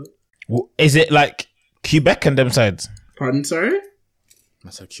 Is it like Quebec and them sides? Pardon, sorry? I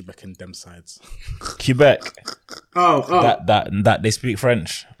said Quebec and them sides. Quebec. Oh. That they speak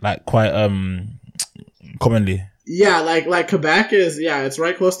French like quite commonly. Yeah, like Quebec is, it's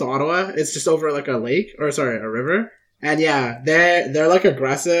right close to Ottawa. It's just over like a river. And yeah, they're like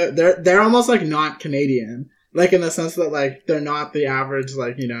aggressive. They're almost like not Canadian. Like in the sense that like they're not the average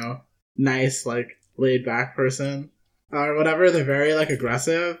like, nice like laid back person or whatever. They're very like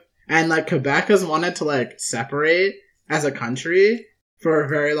aggressive. And like Quebec has wanted to like separate as a country for a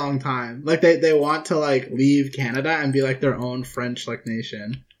very long time. Like they want to like leave Canada and be like their own French like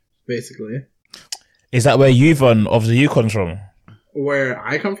nation, basically. Is that where Yvonne of the Yukon's from? Where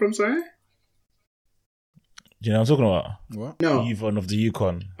I come from, sorry? Do you know what I'm talking about? What? No. Yvonne of the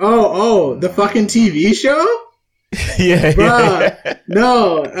Yukon. Oh, the fucking TV show? Yeah. Bruh,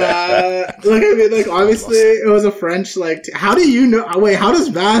 no. Like obviously it was a French like. How do you know? Wait, how does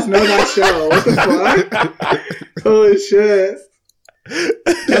Vaz know that show? What the fuck? Holy shit!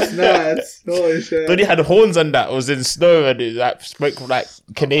 That's nuts. Holy shit! But he had horns on that. It was in snow and it like spoke like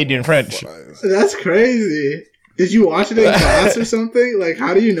Canadian French. That's crazy. Did you watch it in class or something? Like,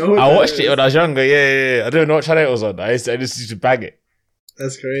 how do you know? I watched it when I was younger. Yeah. I don't know what channel it was on. I just used to bang it.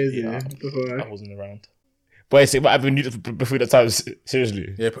 That's crazy. Yeah. What the I fuck? wasn't around. But it might have been before the time.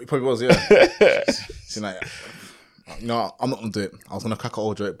 Seriously. Yeah, it probably was, yeah. See, like, I'm not gonna do it. I was gonna crack an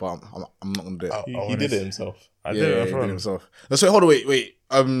old joke, but I'm not gonna do it. He did it himself. I Yeah, did he it. did it himself. No, so hold on, wait.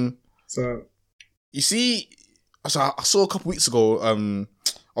 So You see, so I saw a couple weeks ago.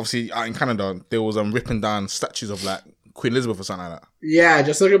 Obviously, out in Canada, there was ripping down statues of like Queen Elizabeth or something like that. yeah,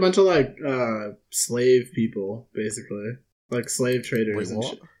 just like a bunch of like slave people, basically, like slave traders Wait, and what?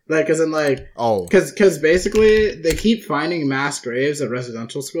 shit. Like, as in like. Oh, Because basically they keep finding mass graves at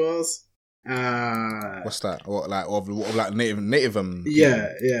residential schools. what's that? What of like native Yeah,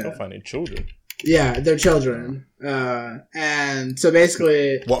 I'm finding children. yeah, they're children. And so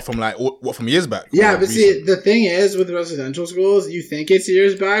basically, What from years back? yeah. Or But see, recent? the thing is with residential schools, you think it's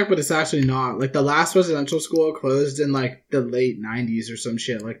years back, but it's actually not. Like the last residential school closed in like the late '90s or some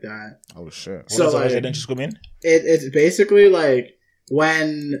shit like that. Oh shit! What So, does a like- residential school mean? It's basically like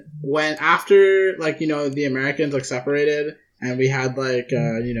when after like the Americans like separated and we had like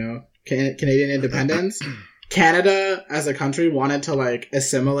Canadian independence, Canada as a country wanted to like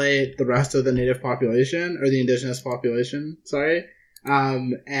assimilate the rest of the native population or the indigenous population, sorry.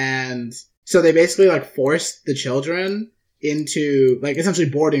 And So they basically like forced the children into like essentially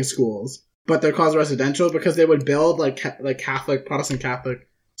boarding schools, but they're called residential because they would build like Catholic, Protestant Catholic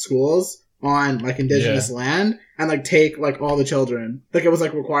schools on like indigenous land and like take like all the children. Like it was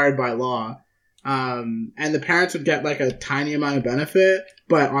like required by law. And the parents would get like a tiny amount of benefit,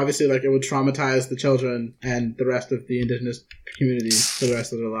 but obviously like it would traumatize the children and the rest of the indigenous community for the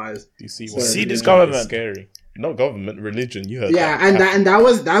rest of their lives. Do you see So, what? See this yeah, government. Scary. Not government, religion. You heard Yeah, that. and that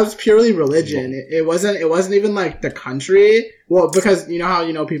was purely religion. It wasn't even like the country. Well, because you know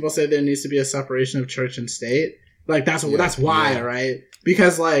how people say there needs to be a separation of church and state. Like that's why, right?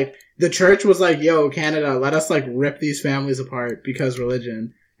 Because like the church was like, "Yo, Canada, let us like rip these families apart because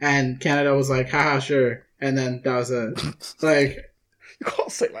religion." And Canada was like, haha, sure. And then that was it. Like, You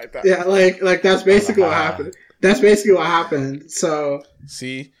can't say it like that. yeah, like that's basically what happened. That's basically what happened. So,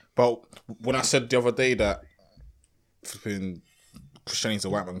 See, but when I said the other day that flipping Christianity is a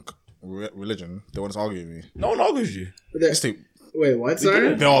white man religion, they want to argue with me. No one argues you. Yes, they, wait, what,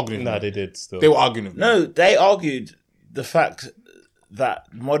 sorry? they're arguing. Nah, with me. they did still. They were arguing with me. No, they argued the fact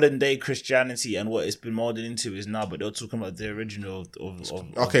that modern day Christianity and what it's been molded into is now, but they were talking about the original of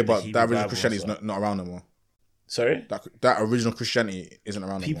Okay, the but Hebrew that original Bible Christianity is and stuff. not around anymore. Sorry? That original Christianity isn't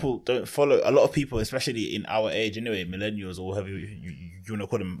around anymore. People don't follow. A lot of people, especially in our age anyway, millennials or whatever you want to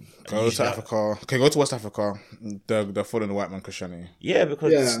call them. Go to Africa. Okay, go to West Africa. They're following the white man Christianity. Yeah,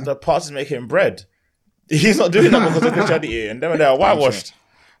 because Yeah. the pastor's making bread. He's not doing that because of Christianity, and then they're whitewashed.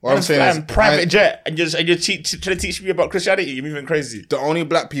 What I'm saying is, private jet, and you're trying to teach me about Christianity. You're moving crazy. the only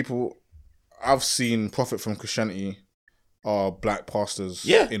black people I've seen profit from Christianity are black pastors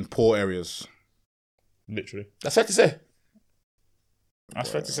in poor areas. Literally. That's fair to say.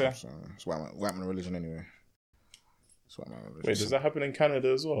 That's fair to say. So it's white man religion anyway. It's white man religion. Wait, does that happen in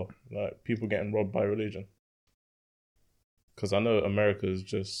Canada as well? Like people getting robbed by religion? Because I know America is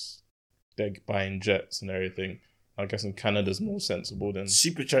just they're buying jets and everything. I guess in Canada's more sensible than.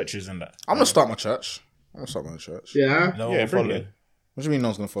 Super churches and that. I'm gonna start my church. I'm gonna start my church. Yeah. No Yeah, one bring follow. it. What do you mean no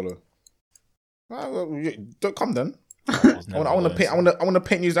one's gonna follow? Don't come then. I I want to paint. I want to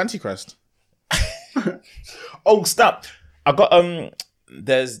paint you as Antichrist. Oh, stop! I got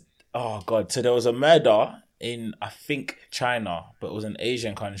There's oh god. So there was a murder in I think China, but it was an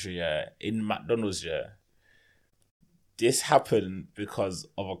Asian country. Yeah, in McDonald's. Yeah. This happened because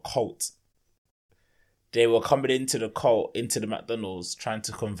of a cult. They were coming into the McDonald's, trying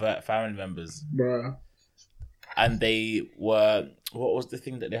to convert family members. Bruh. And they were, what was the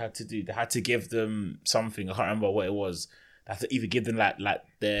thing that they had to do? They had to give them something. I can't remember what it was. They had to either give them like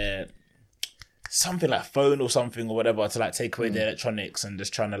their something like phone or something or whatever to like take away their electronics and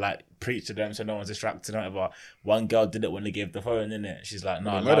just trying to like preach to them so no one's distracted or whatever. One girl did it when they gave the phone, innit? She's like,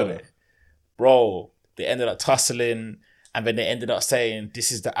 no, They allow murdered it. Bro, they ended up tussling and then they ended up saying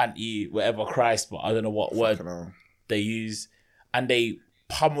this is the anti-whatever Christ, but I don't know what word Fucking hell. they use. And they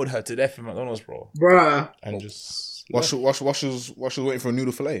pummeled her to death in McDonald's, bro. Bruh. And just. While she was waiting for a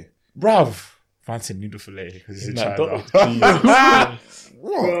noodle fillet. Bruv. Fancy noodle fillet because it's in China.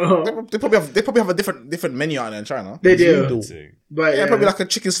 What? They probably have a different menu out there in China. They do. Noodle. But Yeah, yeah, probably like a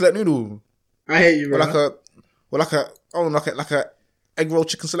chicken select noodle, I hate you, or bro. like a egg roll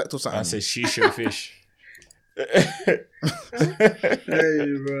chicken select or something. I say shisha fish. I hate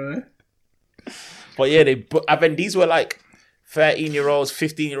you, bro. But yeah, I mean, these were like 13-year-olds,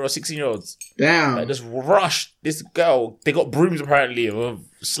 15-year-olds, 16-year-olds. Damn. Like, just rushed this girl. They got brooms apparently. They were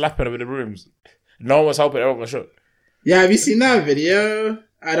slapping her with the brooms. No one was helping. Everyone was shook. Yeah, have you seen that video?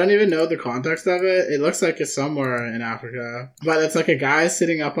 I don't even know the context of it. It looks like it's somewhere in Africa. But it's like a guy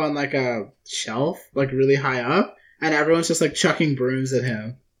sitting up on like a shelf, like really high up, and everyone's just like chucking brooms at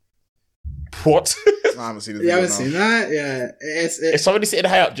him. What? I haven't seen it. You haven't seen that? Yeah. If somebody sitting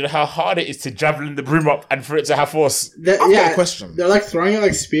high up, do you know how hard it is to javelin the broom up and for it to have force? I've got yeah, a question. they're like throwing it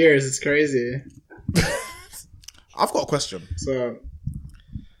like spears. It's crazy. I've got a question. So,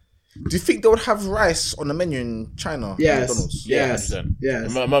 Do you think they would have rice on the menu in China? yes. McDonald's? Yeah, Yes. 100%.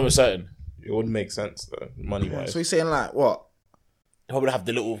 Yes. I'm almost certain. It would make sense though, money wise. So you're saying like what? They probably have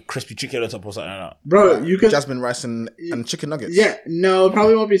the little crispy chicken on top or something like that. Bro, you could. Jasmine rice and chicken nuggets. Yeah, no, it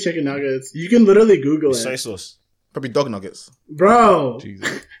probably won't be chicken nuggets. You can literally Google Soy it. sauce. Probably dog nuggets. Bro,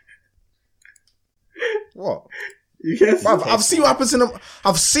 Jesus. What? you can't. Bruv, I've seen what happens in the.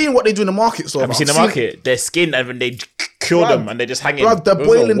 I've seen what they do in the market. So Have you seen the market? They're skinned and then they kill them and they just hang it. Bruv, they're Those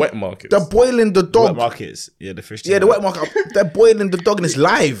boiling. are wet markets. They're boiling the Wet dog. markets. Yeah, the fish. Yeah, the wet market. They're boiling the dog and it's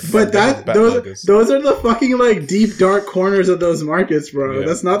live. But Bat burgers. those are the fucking like deep dark corners of those markets, bro. Yeah.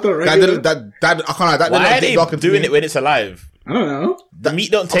 That's not the that regular. didn't. That I can't. That Why didn't are get dark they into doing me. it when it's alive? I don't know. The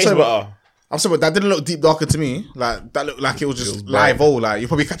meat don't taste sorry, better. I'm sorry, but that didn't look deep darker to me. Like that looked like it was just live. Oh, like you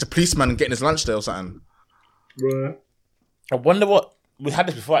probably catch a policeman and getting his lunch there or something. Bruh. I wonder what we had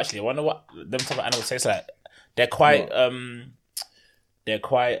this before. Actually, I wonder what them type of animals taste like. They're quite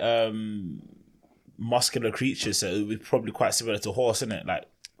muscular creatures, so it would be probably quite similar to a horse, isn't it? Like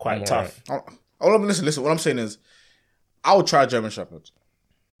quite tough. Listen. What I'm saying is, I would try a German Shepherd.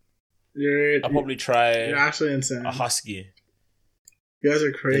 I'll probably try You're actually insane. a husky. You guys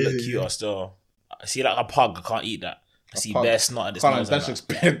are They crazy. look cuter still. I see like a pug. I can't eat that. I see pug. bare snot at this Can't nose. that looks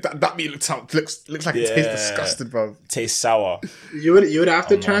that meat looks like it tastes Yeah. disgusting, bro. Tastes sour. You would have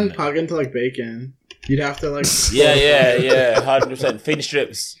to Oh, turn man. pug into like bacon. You'd have to like. Yeah. 100%. Thin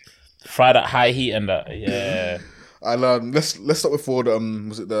strips, fried at high heat and that. Yeah. And let's start with forward.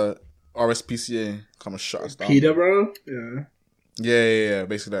 Was it the RSPCA come and shut us down? PETA, bro. Yeah. Yeah.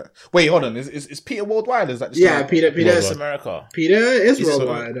 Basically that. Wait, hold on. Is PETA worldwide? Is that just Yeah, PETA It's is America. PETA is So,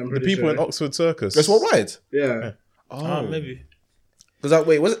 worldwide. I'm the pretty people sure. in Oxford Circus. It's worldwide. Yeah. Oh, maybe. Because like,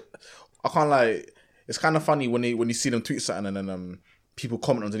 wait, was it? I can't lie. It's kind of funny when you see them tweet something and then people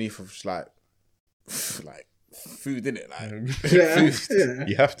comment underneath of just like food in it, like Yeah. food. Yeah.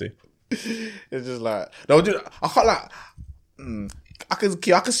 You have to. It's just like no, dude. I can't like. I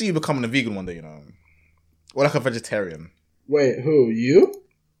can see you becoming a vegan one day, you know, or like a vegetarian. Wait, who? You?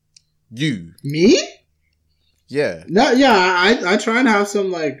 You, Me? yeah. No, yeah, I try and have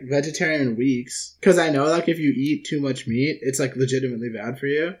some like vegetarian weeks because I know like if you eat too much meat, it's like legitimately bad for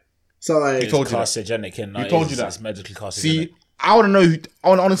you. So like, told you that. Carcinogenic and You told you that. It's medically carcinogenic. See, I want to know. I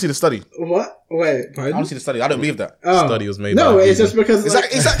want to see the study. what? Wait, I pardon? want to see the study. I don't believe that. Oh. Study was made No, by a it's vegan. just because like,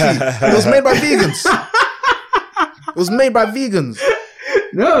 Exactly. It was made by vegans. It was made by vegans.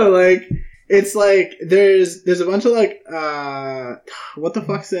 no, like it's like there's a bunch of like what the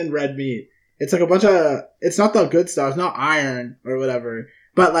fuck's in red meat? It's like a bunch of it's not the good stuff, it's not iron or whatever.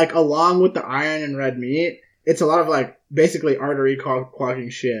 But like along with the iron and red meat, it's a lot of like basically artery clogging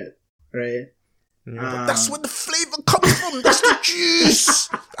shit, right? That's where the flavor comes from. That's the juice.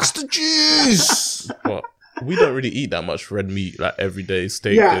 That's the juice. But we don't really eat that much red meat like every day.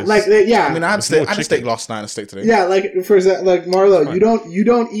 Steak. Yeah, is- like yeah. I mean, I had It's steak. more I had a steak chicken. last night and a steak today. Yeah, like for example, like Marlo, Fine. you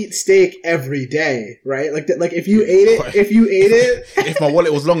don't eat steak every day, right? Like like if you ate it, If my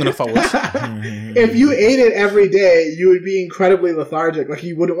wallet was long enough, I would. if you ate it every day, you would be incredibly lethargic. Like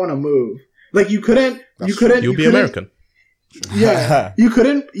you wouldn't want to move. Like you couldn't. You'll be American. Yeah, you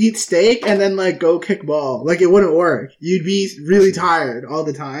couldn't eat steak and then like go kick ball. Like it wouldn't work. You'd be really tired all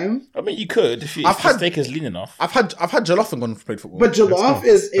the time. I mean, you could if I've the had- steak is lean enough. I've had jollof and gone and played football. But jollof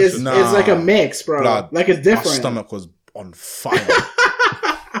is Nah. like a mix, bro. Blood. Like it's My different. stomach was on fire.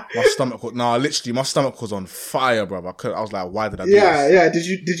 My stomach was on fire, bro. I was like, why did I do Yeah, this?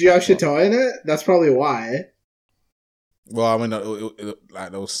 yeah. Did you have shito in it? That's probably why. Well, I mean,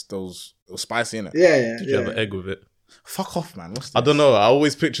 it was spicy in it. Yeah. Did you have an egg with it? Fuck off, man. What's I don't know. I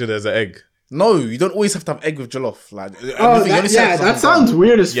always picture there's an egg. No, you don't always have to have egg with jollof. Like, Oh, that sounds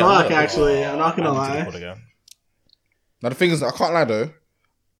weird as Yeah, fuck. no. Actually, I'm not gonna I need to lie. record again. Now the thing is, I can't lie though.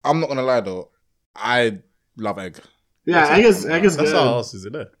 I'm not gonna lie though. I love egg. Yeah, egg is That's good. how else is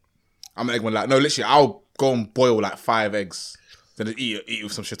it there? I'm an egg man. Like, no, literally, I'll go and boil like 5 eggs, then just eat it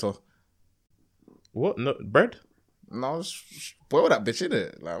with some shit off. What? No bread? No, just boil that bitch in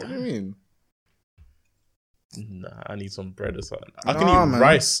it. Like, what do you mean? Nah, I need some bread or something. I can Nah, eat man.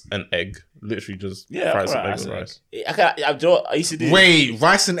 rice and egg. Literally just Yeah, fry some alright, egg with rice. I used to do. Wait,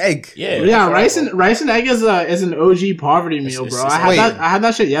 rice and egg. Yeah, Yeah, rice and egg is an OG poverty meal, bro. it's- I wait. had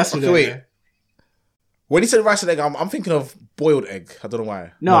that shit yesterday. Okay, wait. When you said rice and egg, I'm thinking of boiled egg. I don't know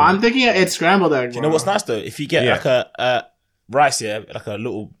why. No, I'm thinking it's scrambled egg. Do you know what's nice though? If you get Yeah. like a rice, yeah, like a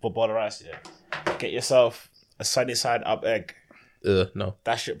little bowl of rice, yeah, get yourself a sunny side up egg. No.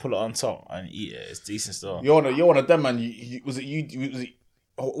 That shit, pull it on top and eat it. It's decent stuff. You're one of them, man. Was it?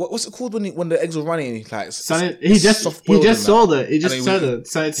 What's it called when the eggs were running? Like Sunny, he just soft-boiled and sold it. He And just he said was- it.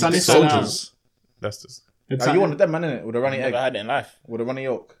 So it's that. sunny It's side out. soldiers. That's just It's Like, sunny- you're one of them, man, innit? With a runny I've egg, never had it in life, with a runny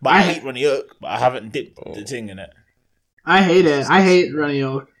yolk. but I hate runny yolk. But I haven't dipped Oh. the thing in it. I hate it. I hate runny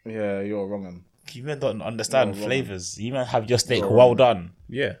yolk. Yeah, you're wrong, man. You men don't understand You're wrong. flavors. You men have your steak You're well wrong. done.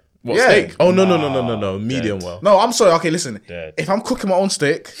 yeah. What Yeah. steak? Oh no. Nah, Medium dead. well. No, I'm sorry. Okay, listen. Dead. If I'm cooking my own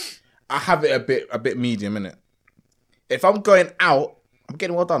steak, I have it a bit medium, innit? If I'm going out, I'm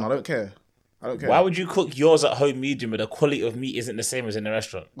getting well done. I don't care. Why would you cook yours at home medium, but the quality of meat isn't the same as in the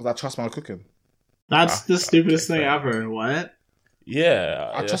restaurant? Because I trust my cooking. That's the stupidest thing ever. What?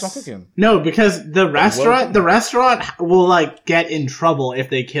 Yeah, I trust my cooking. No, because the restaurant will like get in trouble if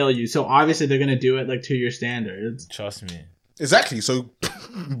they kill you. So obviously they're gonna do it like to your standards, Trust me. Exactly. So,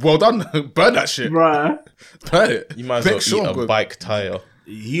 well done. Burn that shit. bruh. Burn it. You might as Make well sure eat I'm a good. bike tire.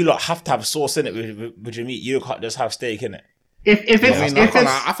 You lot have to have sauce in it with your meat. You can't just have steak in it. If it's I mean, if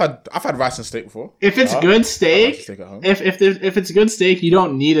it's I've had rice and steak before. if it's good I've had steak, steak at home. if it's good steak, you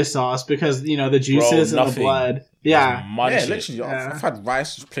don't need a sauce because you know the juices and the nothing. blood. Yeah, Man, Yeah, shit. literally, Yeah. I've had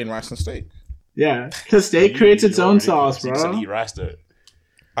rice, plain rice and steak. yeah, because steak creates its You're own ridiculous. sauce, You bro. can eat rice though.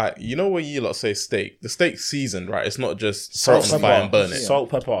 You know when you lot say steak? The steak's seasoned, right? It's not just Salt, salt and fire and burn it.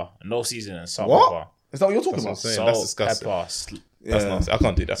 Salt, pepper, no seasoning. Salt, What? pepper. Is that what you're talking That's what I'm about? saying. Salt, That's disgusting. pepper. That's nasty. I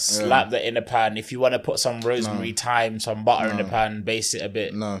can't do that. Slap that in the pan. If you want to put some rosemary, thyme, some butter in the pan, baste it a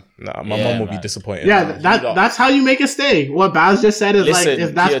bit. No. Nah, my Yeah, mum will be man. disappointed. Yeah, that's how you make a steak. What Baz just said is Listen, like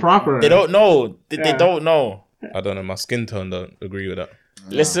if that's yeah, proper. They don't know. They Yeah. don't know. I don't know. My skin tone don't agree with that.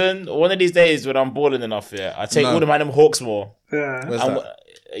 Listen, one of these days when I'm balling enough, I take No. all the man them Hawksmoor. Yeah. Where's And that?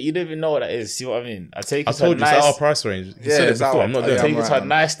 you don't even know what that is. See what I mean? I take I it to a told you, it's nice, our price range. You Yeah, said it it's before. our- I'm not oh, doing yeah, take it. it to a right.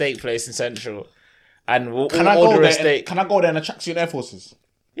 nice steak place in Central, and we'll Can all I go order there? a steak. Can I go there in a tracksuit and Air Forces?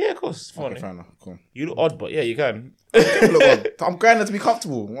 Yeah, of course. It's funny. Okay, fair enough. Cool. You look odd, but yeah, you can. Look, I'm going there to be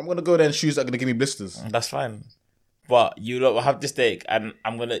comfortable. I'm gonna go there in shoes that are gonna give me blisters. That's fine. But you lot will have the steak, and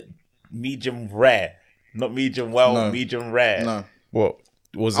I'm gonna medium rare, not medium well, No. medium rare. No. What?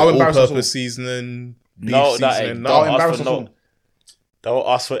 Was it I'll embarrass us all. all-purpose seasoning? Beef No, that seasoning? ain't. No. I'll Don't embarrass ask us for all. no. Don't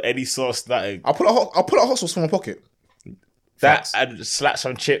ask for any sauce. That ain't. I'll pull out hot sauce from my pocket. That and slap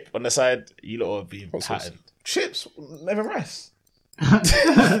some chip on the side. You lot will be sauce. patterned. Chips, never rice.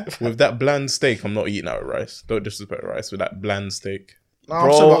 With that bland steak, I'm not eating that with rice. Don't disrespect rice with that bland steak. No, I'm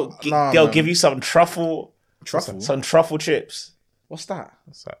Bro, sorry, but- nah, they'll man. give you some truffle chips. What's that?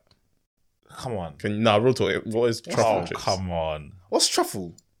 What's that? Come on. Real talk. What is truffle Oh, chips? come on. What's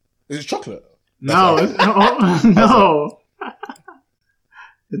truffle? Is it chocolate? No, no.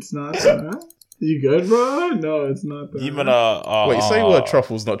 It's not that. You good, bro? No, it's not that. You man are Wait, say word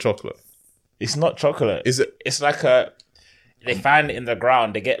truffle's not chocolate. It's not chocolate. Is it It's like they find it in the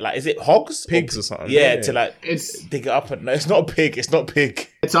ground. They get like, is it hogs? pigs or something? Yeah, to like It's dig it up. And no, it's not a pig. It's not pig.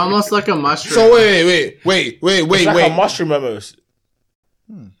 it's almost like a mushroom. So wait. It's like a mushroom almost,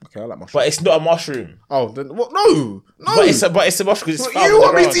 Okay, I like mushrooms. but it's not a mushroom. Oh, then what? No. But it's a mushroom because it's found You in the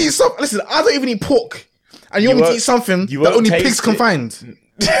want me ground. to eat something? Listen, I don't even eat pork, and you want me to won't- eat something you that won't only taste pigs can it. find?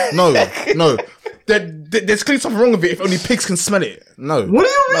 No. There's clearly something wrong with it if only pigs can smell it. No. What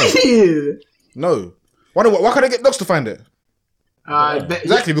do you mean? No. Why can't I get dogs to find it? They-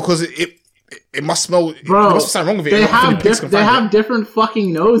 Exactly, because it must smell. Bro, there must be something wrong with it. They if only have pigs can they find have it. different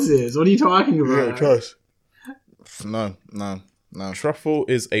fucking noses. What are you talking about? No. Truffle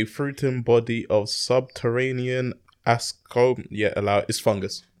is a fruiting body of subterranean ascom. Yeah, it's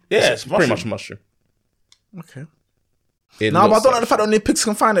fungus. Yeah, it's pretty mushroom. much mushroom. Okay. It No, but I looks don't like the fact that only pigs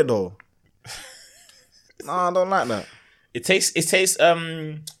can find it though. No, I don't like that. It tastes.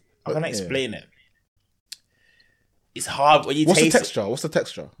 I'm gonna explain it. It's hard when you What's the taste. texture? What's the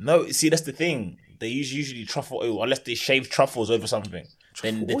texture? No, see that's the thing. They use usually truffle oil unless they shave truffles over something.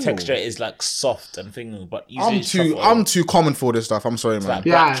 Then the oil? texture is like soft and thingy. But usually it's truffle oil. I'm too common for this stuff. I'm sorry, man. Like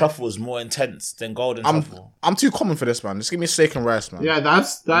Yeah. black truffle is more intense than golden truffle. I'm too common for this, man. Just give me steak and rice, man. Yeah,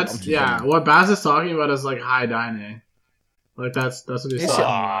 that's too yeah. funny. What Baz is talking about is like high dining. Like that's what he's It's- talking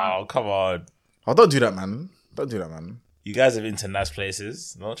about. Oh, come on. Oh, don't do that, man. Don't do that, man. You guys have been to nice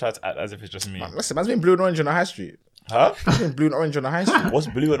places. Don't try to act as if it's just me. Listen, man's been blue and orange on the high street. Huh? Man's been blue and orange on the high street. What's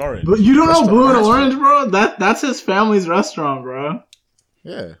blue and orange? But you don't know Restaurant, Blue and restaurant. Orange, bro? That's his family's restaurant, bro.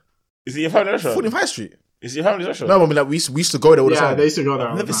 Yeah. Is it your family Food in restaurant? High Street. Is it your family restaurant? No, I mean, like, we used to go there all the Yeah, time. they used to go there.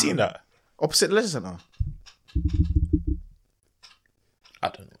 all I've the never time. seen that. Opposite the Leisure Centre. I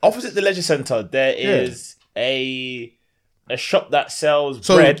don't know. Opposite the leisure centre, there is a shop that sells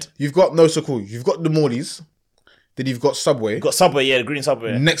So bread. you've got so cool. You've got the Morley's. Then you've got Subway. You got Subway, yeah, the green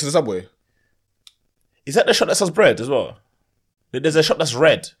Subway. Next to the Subway. Is that the shop that sells bread as well? There's a shop that's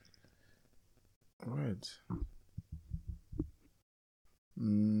red. Red. I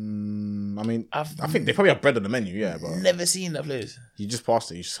mean, I I've think they probably have bread on the menu, yeah, but never seen that place. you just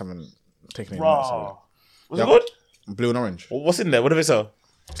passed it. You just haven't taken any notice of Raw. Was Yeah. it good? it. Blue and orange. What's in there? What do they sell?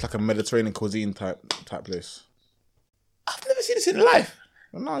 It's like a Mediterranean cuisine type place. I've never seen this in life.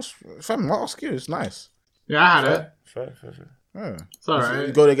 No, fam, what ask you? It's nice. Yeah, I had it. Fair. Yeah. It's alright.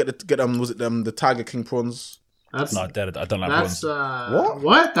 You go there, get was it the Tiger King prawns? That's No, I don't like that's prawns.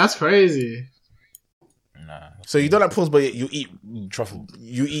 what? That's crazy. Nah, So you don't like prawns, but you eat truffle.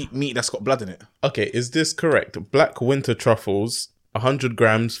 meat that's got blood in it. Okay, is this correct? Black winter truffles, 100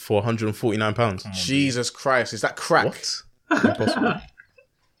 grams for £149. Jesus Christ, is that crack? What? Impossible.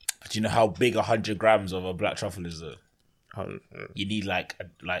 But you know how big 100 grams of a black truffle is? Though? You need like a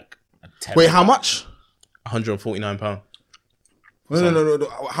 10. Wait, how much? £149. No.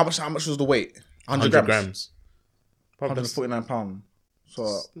 How much was the weight? 100 100 grams. grams. £149.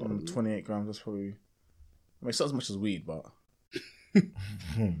 So 28 grams. That's probably. I mean, it's not as much as weed, but.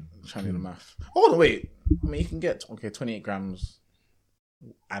 I'm trying to do the math. Oh no, wait. I mean, you can get 28 grams.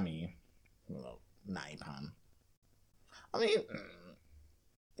 Ami, £90. I mean,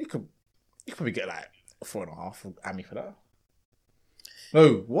 you could probably get like 4.5 of Ami for that.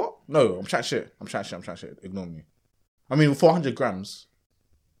 No, what? No, I'm chatting shit. Ignore me. I mean, 400 grams.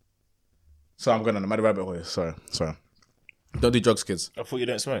 So I'm going on the mad rabbit hole. Sorry. Don't do drugs, kids. I thought you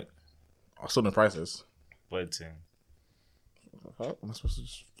don't smoke. I saw the prices. Weird thing. What am I supposed to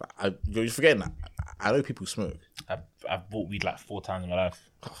just... You're forgetting that. I know people smoke. I've bought weed like 4 times in my life.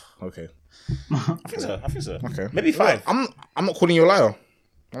 Okay. I think so. Okay. Maybe 5. I'm not calling you a liar.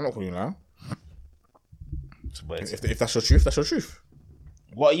 It's a weird thing. If that's your truth, that's your truth.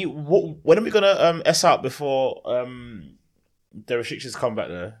 When are we gonna S out before the restrictions come back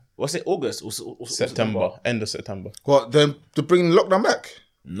there? What's it? August or September. End of September. What? Then to bring lockdown back?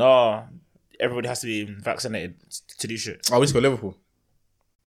 No, everybody has to be vaccinated to do shit. Oh, we just go Liverpool.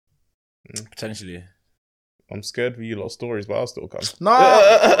 Potentially. I'm scared for you lot of stories, but I'll still come.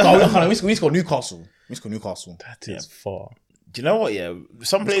 No, we just go Newcastle. That is far. Do you know what? Yeah,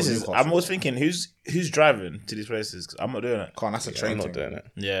 some places Newcastle. I'm always thinking who's driving to these places. 'Cause I'm not doing it. Can't. That's a train I'm thing. not doing it.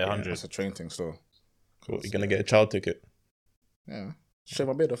 Yeah, 100. That's a train thing still. Cool. You're gonna get a child ticket. Yeah. Shave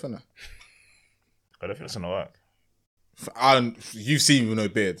my beard off, innit? I don't think that's gonna work. You've seen me with no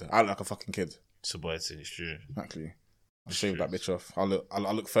beard. I look like a fucking kid. It's a boy thing. It's true. Exactly. I'll shave that bitch off. I'll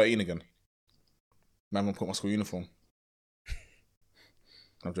look 13 again. Man, I'm gonna put my school uniform.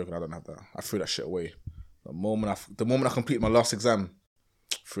 I'm joking. I don't have that. I threw that shit away. The moment I complete my last exam,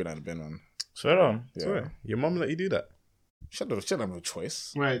 threw that in the bin, man. Swear on. Yeah. Swear. Your mum let you do that? She don't have a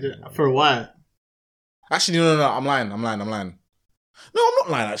choice. Wait, for what? Actually, no. I'm lying. No, I'm not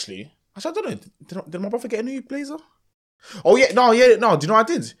lying. Actually, I don't know. Did my brother get a new blazer? Oh yeah, no. Do you know what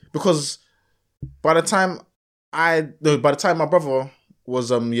I did? Because by the time my brother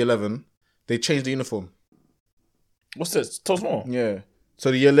was year 11, they changed the uniform. What's this? Tell us more. Yeah. So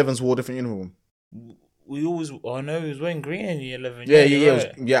the year 11s wore a different uniform. We always. Oh no, he was wearing green in year 11.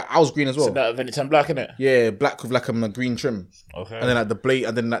 Yeah. I was green as well. So that then it turned black, innit? Yeah, black with like a green trim, Okay. and then like the blade,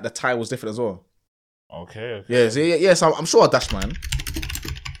 and then like the tie was different as well. Okay. Yeah. So I'm sure I dashed mine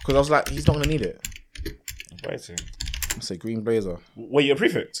because I was like, he's not gonna need it. Waiting. I say green blazer. Were you a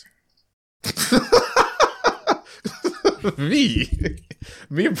prefect? me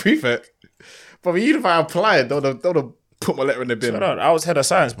a prefect. But even if I applied, don't have put my letter in the bin. Shut up. I was head of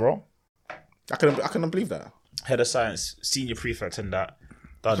science, bro. I couldn't believe that. Head of science, senior prefect, and that.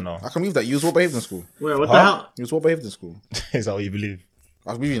 Don't know. I can believe that. You was well behaved in school. Wait, what the hell? You was well behaved in school. Is that what you believe?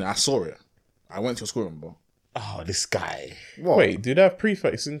 I was believing it. I saw it. I went to your school room, bro. Oh, this guy. What? Wait, do they have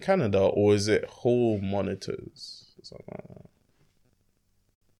prefects in Canada or is it hall monitors? Or something like that?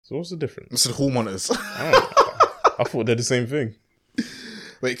 So what's the difference? This is hall monitors. I thought they're the same thing.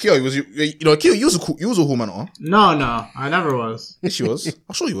 Wait, Kyo, Kyo, you was a hall monitor. No, I never was. Yes, she was.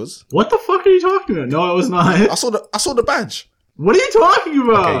 I'm sure you was. What the fuck are you talking about? No, I was not. I saw the badge. What are you talking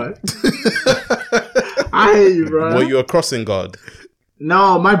about? I hate you, bro. Were you a crossing guard?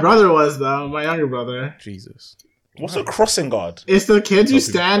 No, my brother was though. My younger brother. Jesus. What's a crossing guard? It's the kids who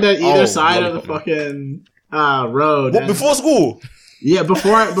stand at either side of the lollipop. fucking road. What, and- before school? Yeah,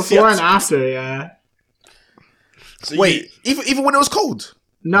 before and after. Yeah. So Wait, even when it was cold.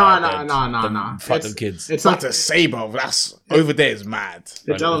 No. Fuck them kids. It's Like like to say, bro, that's over there is mad.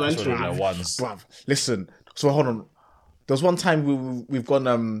 it's elementary. Ones. Bruv, listen. So hold on. There was one time we've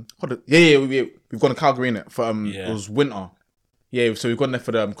gone we've gone to Calgary innit, for Yeah. it was winter. Yeah, so we've gone there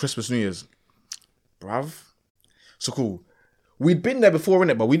for the Christmas, New Year's. Bruv. So cool. We'd been there before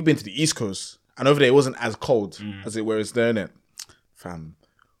innit, but we'd been to the East Coast. And over there it wasn't as cold as it was there, innit? Fam.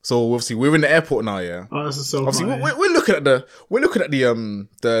 So obviously we're in the airport now, yeah. Oh, this is so Obviously funny. we're looking at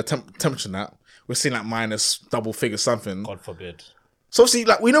the temperature and that. We're seeing like minus double figures something. God forbid. So obviously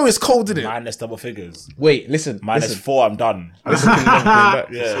like we know it's cold, isn't it? Minus double figures. Wait, listen. -4, I'm done.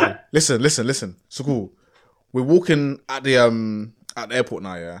 Yeah. Listen. So cool. We're walking at the airport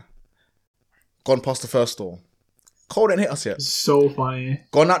now, yeah. Gone past the first door. Cold ain't hit us yet. So funny.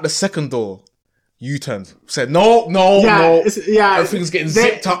 Gone out the second door. U-turned. Said no. Everything's getting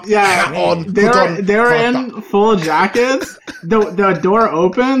zipped up. Yeah, hat on. they hood on, were fucked in up. full jackets. The door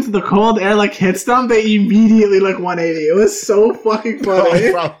opens. The cold air like hits them. They immediately like 180. It was so fucking funny.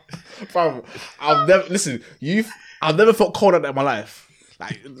 Bro, I've never felt cold like that in my life.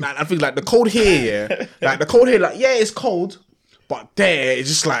 Like I think like the cold here, yeah. Like the cold here, like yeah, it's cold, but there it's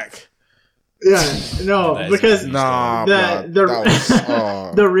just like No, because Nah,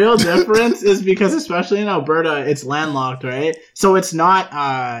 the real difference is because especially in Alberta, it's landlocked, right? So it's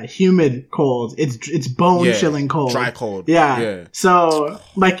not humid cold. It's bone chilling cold, dry cold. Yeah. So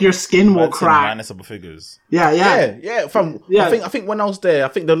like your skin will crack. Minus double figures. Yeah. I think when I was there, I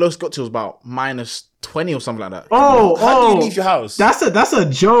think the lowest got to was about -20 or something like that. How do you leave your house? That's a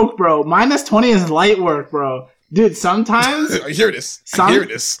joke, bro. -20 is light work, bro. Dude, sometimes I hear this.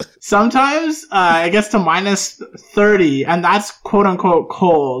 Sometimes it gets to -30, and that's quote unquote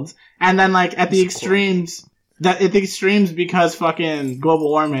cold. And then like at the extremes, because fucking global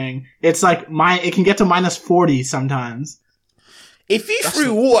warming, it's like it can get to -40 sometimes. If you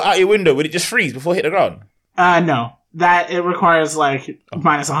threw water out your window, would it just freeze before it hit the ground? No. That it requires like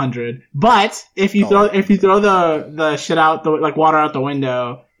 -100. But if you throw the shit out like water out the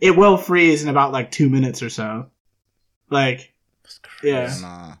window, it will freeze in about like 2 minutes or so. Like, yeah.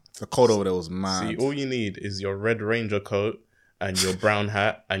 Nah, the cold over there was mad. See, all you need is your Red Ranger coat and your brown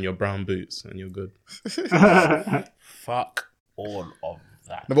hat and your brown boots, and you're good. Fuck all of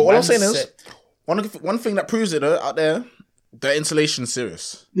that. No, but what I'm saying is, one thing that proves it out there, the insulation's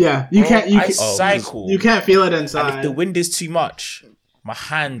serious. Yeah, you can't cycle. You can't feel it inside. And if the wind is too much, my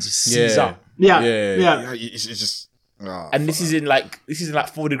hands seize up. Yeah. It's just. And this is in like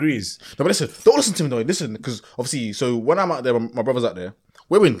 4 degrees. No, but listen, don't listen to me though. Listen, because obviously, so when I'm out there, my brother's out there,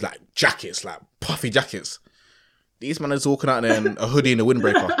 we're in like jackets, like puffy jackets. These man is walking out there in a hoodie and a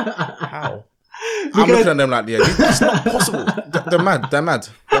windbreaker. How? I'm looking at them like, yeah, it's not possible. They're mad.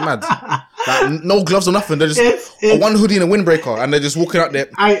 Like, no gloves or nothing. They're just one hoodie and a windbreaker, and they're just walking out there.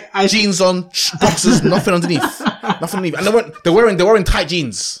 Jeans on, boxers, nothing underneath. And they're wearing tight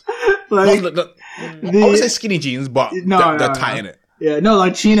jeans. Like, I would say skinny jeans, but they're tight in it. Yeah, no,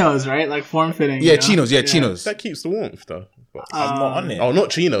 like chinos, right? Like form fitting. Yeah, chinos. Chinos. That keeps the warmth, though. I'm not on it. Oh, not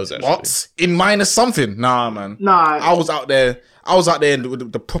chinos, actually. What? In minus something? Nah, man. Nah. I was out there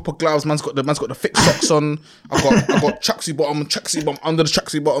with the proper gloves. Man's got the thick socks on. I got tracksuit bottom under the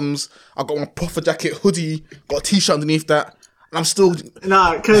tracksuit bottoms. I got my puffer jacket, hoodie, got a t-shirt underneath that, and I'm still.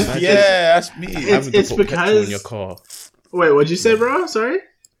 Nah, because that's me. It's because in your car. Wait, what'd you say, bro? Sorry.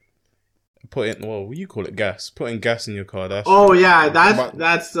 What you call it, gas? Putting gas in your car. That's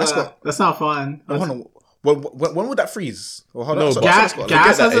that's not fun. When would that freeze?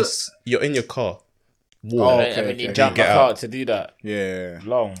 Gas you're in your car. You jump the car to do that. Yeah,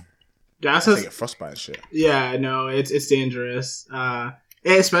 long. Gas has get frostbite and shit. Yeah, no, it's dangerous.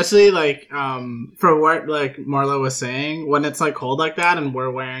 Especially like for what like Marlo was saying, when it's like cold like that and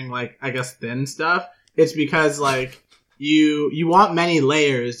we're wearing like I guess thin stuff, it's because like you want many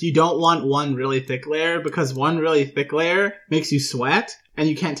layers. You don't want one really thick layer because one really thick layer makes you sweat and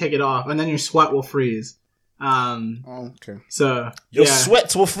you can't take it off, and then your sweat will freeze. Okay. So your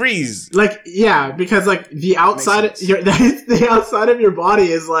sweat will freeze. Like because like the outside the outside of your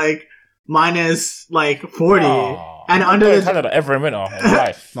body is like minus like 40, and under the Canada every minute of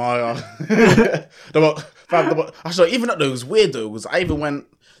life. Actually, even though it was weird though, was I even went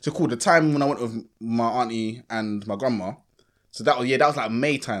to the time when I went with my auntie and my grandma. So that was like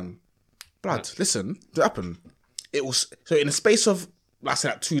May time. Blood, listen, what happened? It was so in the space of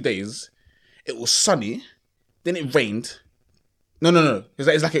like 2 days, it was sunny, then it rained. No.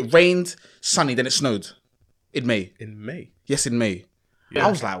 It's like it rained, sunny, then it snowed. In May. In May? Yes, in May. Yeah. I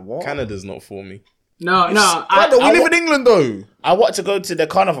was like, what? Canada's not for me. No. We live in England though. I want to go to the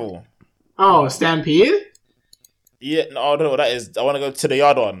carnival. Oh, Stampede? Yeah, no, I don't know what that is. I want to go to the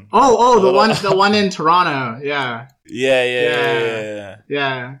yard one. The one in Toronto. Yeah. Yeah.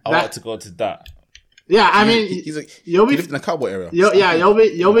 I want to go to that. Yeah, I mean, he lived in a cowboy area. You'll be.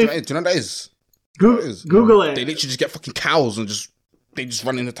 Do you know what that is? Google it. They literally just get fucking cows and they just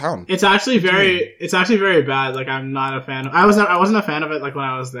run into town. It's actually very bad. Like I'm not a fan. I wasn't a fan of it. Like when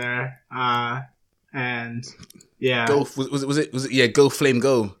I was there. And yeah. Go was it? Yeah, go flame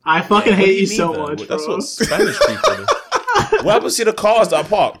go. I fucking hate you so much. That's what Spanish people do. What happens to the cars that are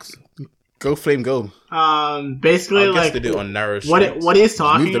parked? Go flame go. Basically, like they do it on narrow streets. What he's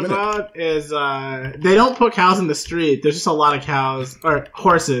talking about is they don't put cows in the street. There's just a lot of cows or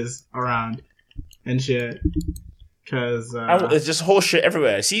horses around and shit. Because there's just horse shit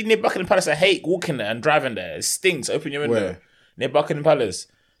everywhere. See, near Buckingham Palace, I hate walking there and driving there. It stinks. Open your window. Where? Near Buckingham Palace.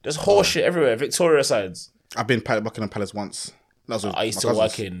 There's horse shit everywhere. Victoria sides. I've been to Buckingham Palace once. I used to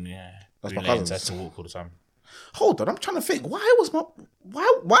work in That's my cousins. I had to walk all the time. Hold on, I'm trying to think. Why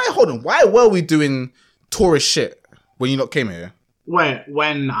were we doing tourist shit when you not came here? Wait,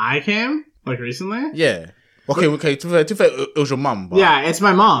 when I came? Like recently? Yeah. Okay. To be fair, it was your mum. But yeah, it's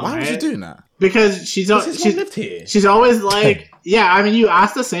my mom. Why was you doing that? Because she's lived here. She's always like, Yeah, I mean, you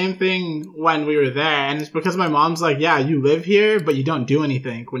asked the same thing when we were there, and it's because my mom's like, yeah, you live here, but you don't do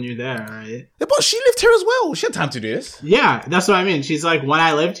anything when you're there, right? Yeah, but she lived here as well. She had time to do this. Yeah, that's what I mean. She's like, when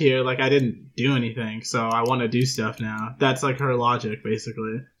I lived here, like, I didn't do anything, so I want to do stuff now. That's like her logic,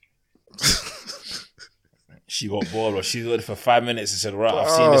 basically. She got bored, or she did it for 5 minutes and said, right, I've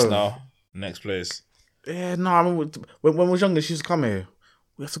seen this now. Next place. Yeah, no, I remember when we was younger, she used to come here.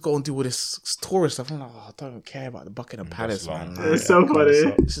 We have to go and do all this tourist stuff. I'm like, I don't care about the Buckingham Palace, man. It's so funny.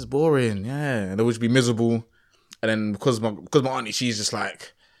 This is boring, yeah. And they would be miserable. And then because my auntie, she's just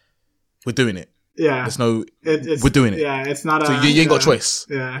like, we're doing it. Yeah. There's no, we're doing it. Yeah, it's not so you ain't got a choice.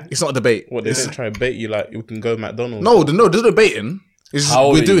 Yeah. It's not a debate. What, they didn't try to bait you like, we can go McDonald's? No, there's no debating. It's just,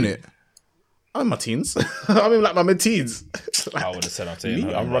 we're doing you? it. I'm in my teens. I'm in like my mid-teens. I would have said, I'm taking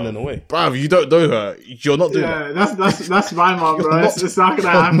her. I'm running away. Bruv, you don't know her. You're not doing it. Yeah, that's my mom, bro. not- It's not gonna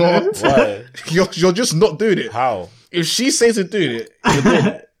happen. Why? You're just not doing it. How? If she says to do it, you're doing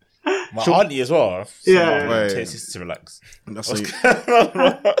it. My auntie as well. Yeah. Right. Takes to relax. That's what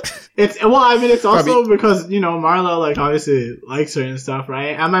It's well, I mean, it's also because Marlo like obviously likes her and stuff,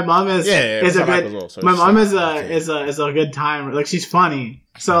 right? And my mom is it's a I like good. as well, so my it's mom like, is a good time. Like she's funny,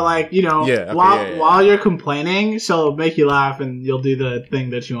 so like Yeah, while you're complaining, she'll make you laugh and you'll do the thing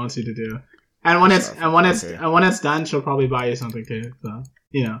that she wants you to do. And when it's done, she'll probably buy you something too. So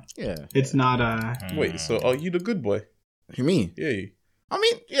yeah. it's not Wait, so are you the good boy? Who, me? Yeah. I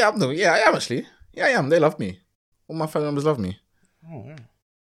mean, I am actually. Yeah, I am. They love me. All my family members love me. Oh, yeah.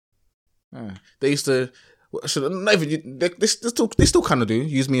 Yeah. They used to. Not even. They still kind of do.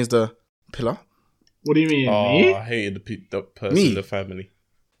 Use me as the pillar. What do you mean? Oh, Me? I hated the person Me? in the family.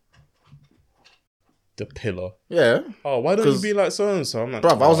 The pillar. Yeah, Oh, why don't you 'Cause- be like so and so? I'm like,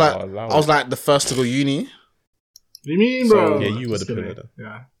 bruv. I allow was it. like the first to go uni. What do you mean, So, bro? yeah, you were Just the kidding. pillar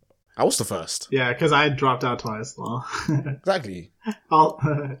Yeah. I was the first. Yeah, because I dropped out twice. Well, Exactly. I'll,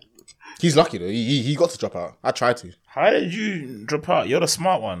 He's lucky though. He got to drop out. I tried to. How did you drop out? You're the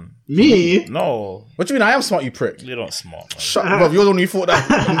smart one. me? No, What do you mean? I am smart, you prick. you're not smart, man. Shut up, bruv. You're the one who thought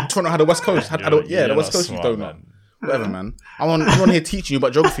that Toronto had the West Coast. You're The West not Coast, you smart, don't know. Whatever, man. I'm on here teaching you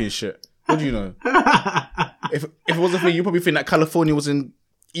about geography and shit. What do you know? If it wasn't for you, probably think that California was in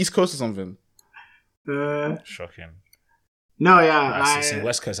East Coast or something. Shocking. No, yeah, It's in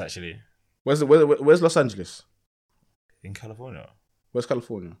West Coast, actually. Where's Los Angeles? In California. Where's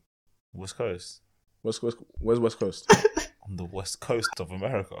California? West Coast. Where's West Coast? On the West Coast of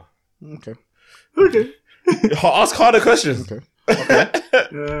America. Okay. okay. Ask harder questions.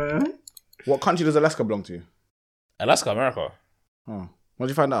 Okay. What country does Alaska belong to? Alaska, America. Oh, what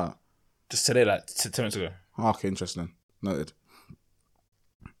did you find out? Just today, like 10 minutes ago. Oh, okay, interesting. Noted.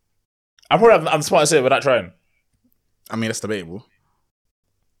 I'm smart to say it without trying. I mean, that's debatable.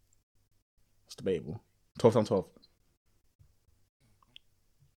 It's debatable. 12 times 12.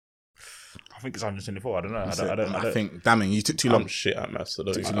 I think it's 124. I don't know. I think. Damn it, you took too long. I'm shit at maths, so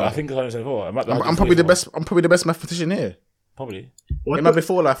don't Took too even long. I think it's 124. It might be I'm probably the best. I'm probably the best mathematician here. Probably. What In the- my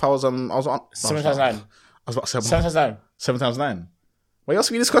before life, I was on. 7 times 9. I was about to say 7 times 9. 7 times 9. Why you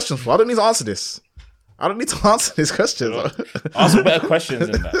asking me these questions for? I don't need to answer this. I don't need to answer these questions. Ask better questions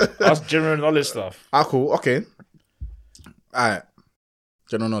than that. Ask general knowledge stuff. Ah, cool. Okay. All right.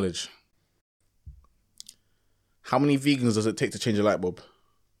 General knowledge. How many vegans does it take to change a light bulb?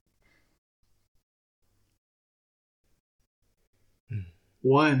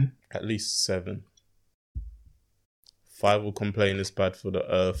 One. At least 7. 5 will complain it's bad for the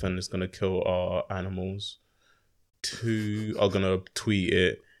earth and it's gonna kill our animals. 2 are gonna tweet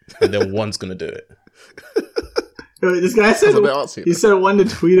it, and then 1's gonna do it. Wait, this guy said That's a bit artsy, he said one to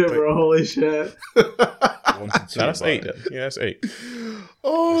tweet it, bro. Holy shit. That's 8. Then. Yeah, that's 8.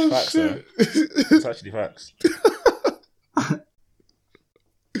 Oh, Facts, shit. It's actually facts.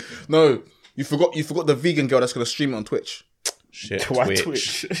 No, you forgot the vegan girl that's going to stream it on Twitch. Shit. Why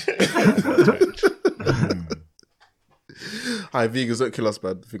Twitch. Twitch? Hi, vegans, don't kill us,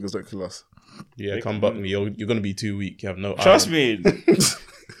 man. Vegans, don't kill us. Yeah, come back me. You're gonna be too weak. You have no. Trust iron. me.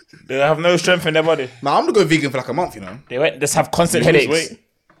 They have no strength in their body. Nah, I'm going to go vegan for like a month, you know. They just have constant You lose headaches. weight.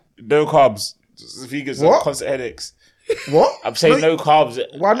 No carbs. Vegans What? have constant headaches. What? I'm saying no carbs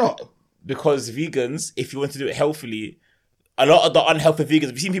Why not? because vegans, if you want to do it healthily, a lot of the unhealthy vegans,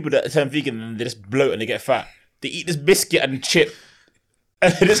 have you seen people that turn vegan and they just bloat and they get fat? They eat this biscuit and chip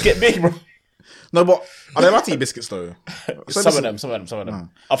and they just get big, bro. No, but are they allowed to eat biscuits though? So Some listen, of them.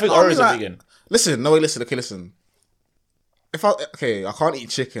 I think I mean, Oreos like, are vegan. Listen, no, wait, listen. Okay, listen. I can't eat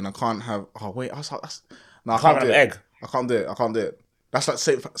chicken. I can't have. Oh wait, no, I Can't can't have do it. egg. I can't do it. That's like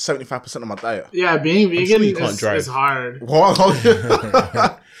 75% of my diet. Yeah, being vegan sure you can't is drive. hard.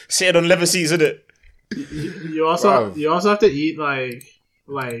 What? Sitting on leather seats, isn't it? You also have to eat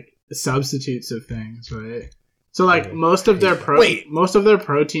like substitutes of things, right? So like most of their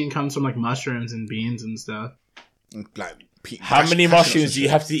protein comes from like mushrooms and beans and stuff. Like, how many mushrooms do you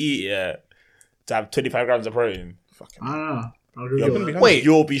have to eat to have 25 grams of protein? I don't know. I'll Google it. Wait,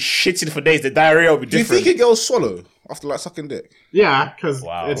 you'll be shitting for days. The diarrhea will be do you different. think girls swallow after like sucking dick? Yeah, because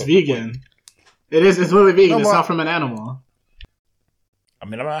it's vegan. It's literally vegan. It's not from an animal. I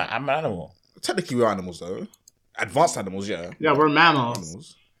mean, I'm an animal. Technically, we're animals though. Advanced animals, yeah. Yeah, we're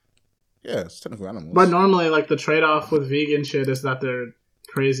mammals. Yeah, it's technically animals. But normally, like the trade-off with vegan shit is that they're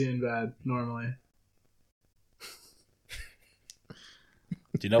crazy and bad. Normally.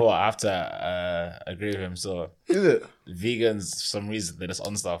 Do you know what? I have to agree with him. So, is it vegans for some reason they're just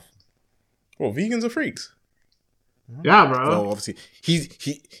on stuff? Well, vegans are freaks. Yeah, bro. Well, obviously,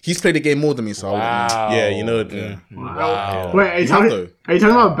 he's played the game more than me, so Wow. Yeah, you know. Okay. Wow. Wait, are you talking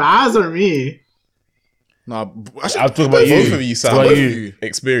about Baz or me? Nah, I was talking about you. Both of you sound Both of you.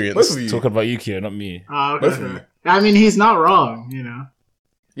 experienced. Both of you. Talking about Yukio, not me. Oh, Both of okay. you. I mean, he's not wrong, you know.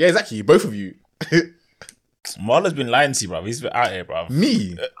 Yeah, exactly. Both of you. Marlon's been lying to you, bro. He's been out here, bro.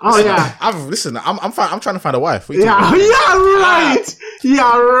 Me. Oh yeah. I'm trying to find a wife. What are you Yeah, talking about?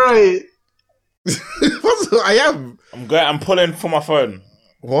 yeah, right. I am. I'm pulling for my phone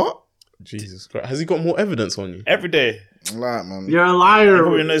What? Jesus Christ. Has he got more evidence on you? every day. Like, man. You're a liar.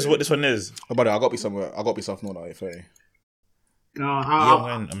 Everyone knows what this one is. Oh, buddy, I got to be somewhere. I got to be South North at 8:30. No,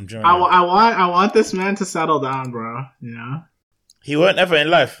 I'm joining. I want this man to settle down, bro. You know. He weren't ever in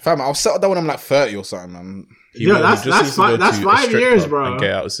life. Fam, I'll settle down when I'm like 30 or something, man. That's needs to go that's to a 5 strip years, club bro. And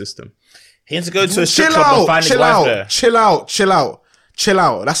get out of the system. He needs to go to a strip Chill club and out, find his chill wife there. out, chill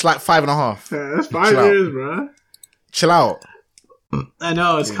out. That's like 5.5. Yeah, that's 5 Chill out. years, bro. Chill out. I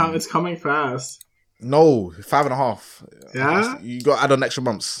know it's coming fast. No, 5.5. Yeah? You got to add on extra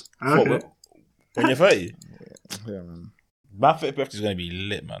months. Okay. When you're 30. Yeah, man. My 30th birthday is going to be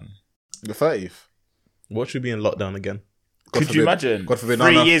lit, man. The 30th. What should be in lockdown again? Could you imagine? God forbid.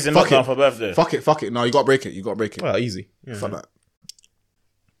 3 years in Fuck lockdown it. for birthday. Fuck it. No, you got to break it. Well, easy. Yeah. Fuck that.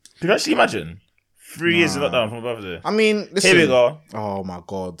 Could you actually imagine? 3 years in lockdown for birthday. I mean, listen. Here we go. Oh, my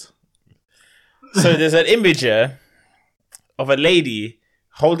God. So there's an image here of a lady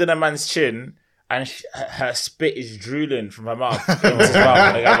holding a man's chin and her spit is drooling from her mouth.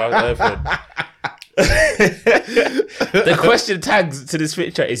 The question tagged to this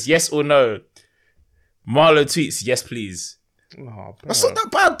picture is yes or no. Marlo tweets, yes please. Oh, bro. That's not that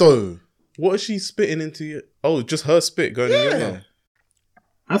bad, though. What is she spitting into you? Oh, just her spit going in your mouth.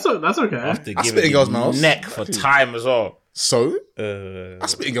 That's okay. After I giving spit in girls' mouths. neck for time as well. So? I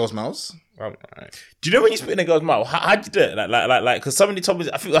spit in girls' mouths. I'm alright. Do you know when you spit in a girl's mouth? How do you do it? Like, because somebody told me,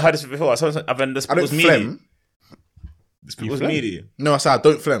 I think I heard this before. I've been the I spit don't was meaty. phlegm. The spit was meaty. No, I said I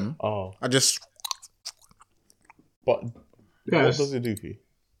don't phlegm. Oh, I just, but Yes. what does it do for you?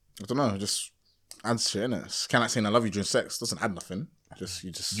 I don't know, just adds shit, innit? It's kind of like saying I love you during sex. Doesn't add nothing.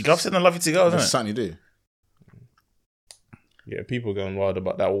 You love saying I love you to girls, It's isn't it? something you do. Yeah, people going wild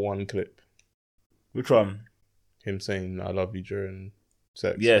about that one clip. Which one? Him saying "I love you" during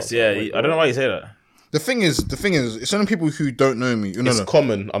sex. Yes, I yeah. was like, I don't know why you say that. The thing is, it's only people who don't know me. No, It's no.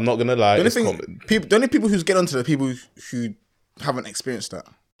 common. I'm not gonna lie. The only It's thing, common. the only people who's get onto the people who haven't experienced that,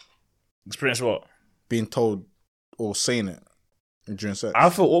 Experience what? being told or saying it during sex. I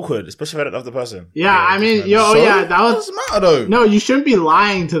feel awkward, especially if I don't love the person. Yeah, I mean, So, that was doesn't matter though. no. You shouldn't be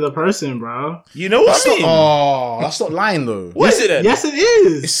lying to the person, bro. You know what that's I mean? that's not lying though. What is it then? Yes, it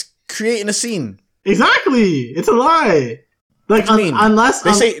is. It's creating a scene. Exactly. It's a lie. Like What do you mean? unless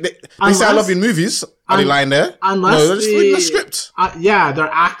They say I unless- love you in movies. Are they lying there? unless no, they're just reading the the- script. yeah, they're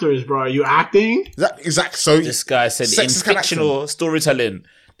actors, bro. Are you acting? Exact. So This guy said Sex in is kind of fictional storytelling,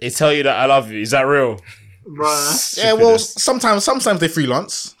 they tell you that I love you. Is that real? Bruh. yeah, well, sometimes they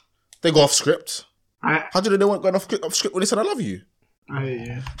freelance. They go off script. I How do they weren't going off script when they said I love you?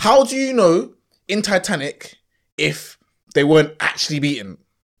 yeah. How do you know in Titanic if they weren't actually beaten?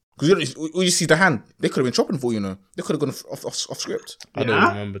 Because you see the hand. They could have been chopping for you know. They could have gone off script. I don't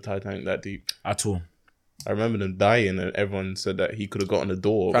remember Titanic that deep. At all. I remember them dying, and everyone said that he could have gotten the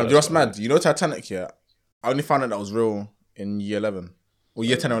door. Fam, you're just mad. You know Titanic, yeah? I only found out that was real in year 11. Or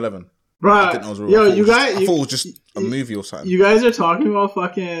year 10 or 11. I didn't know it was Bruh, real. yo, I thought you guys, I thought it was just a movie or something. you guys are talking about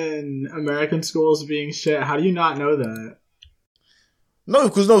fucking American schools being shit. How do you not know that? No,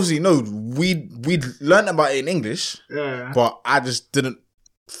 because obviously, we'd learned about it in English, Yeah. but I just didn't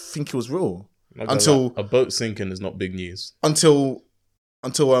think it was real. Not gonna Until lie, a boat sinking is not big news. was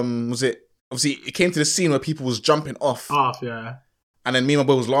it obviously it came to the scene where people was jumping off Off, yeah. And then me and my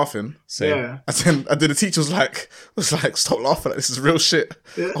boy was laughing. Same. Yeah. And then the teacher was like, stop laughing, like, this is real shit.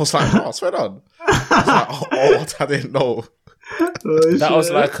 I was like, oh, swear on. I was like, oh, I didn't know. That was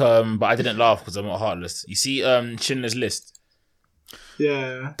like, but I didn't laugh because I'm not heartless. You see, Schindler's List.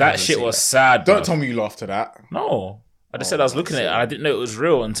 Yeah. That shit was sad. Don't bruv. tell me you laughed at that. No, I just said I was looking at it and I didn't know it was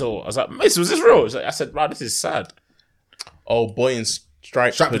real until I was like, "Mace, was this real?" Like, I said, "Wow, this is sad." Oh, boy in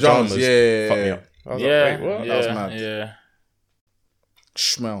striped Striped pajamas. pajamas, Fuck me yeah. up. I was Yeah, like, wait, what? yeah, That was mad. yeah.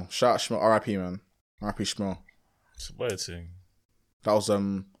 Schmel. Shout out Schmel. R.I.P. man. R.I.P. Schmel. It's a weird thing. That was hold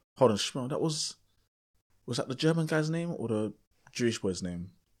on, Schmel. That was that the German guy's name or the Jewish boy's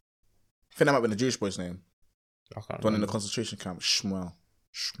name? I think that might have been the Jewish boy's name. I can't The one in the remember. concentration camp. Schmel.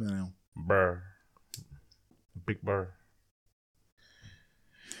 Burr, big burr.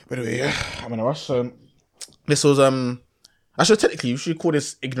 But anyway, yeah, I'm in a rush. So this was actually technically you should call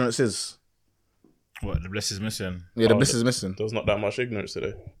this ignorance is. What, the bliss is missing? Yeah, the Oh, bliss is missing. There was not that much ignorance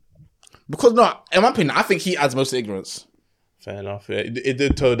today. Because no, in my opinion, I think he adds most of the ignorance. Fair enough. Yeah, it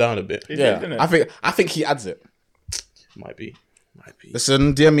did toe down a bit. It Yeah, did, didn't it? I think he adds it. Might be.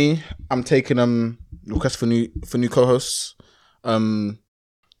 Listen, dear me, I'm taking requests for new co-hosts.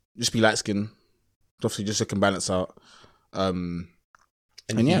 Just be light skin. Obviously, just so it can balance out. And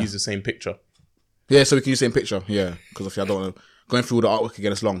And you yeah. can use the same picture. Yeah, so we can use the same picture. Yeah, because obviously I don't want to going through all the artwork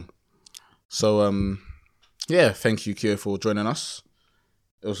again. It's long. So yeah, thank you, Kyo, for joining us.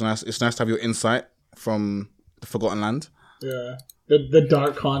 It was nice. It's nice to have your insight from the Forgotten Land. Yeah. The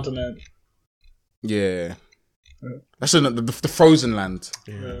Dark Continent. Yeah, that's the Frozen Land.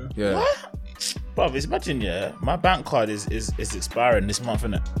 Yeah. Yeah. Bruv, it's imagine, yeah, my bank card is expiring this month,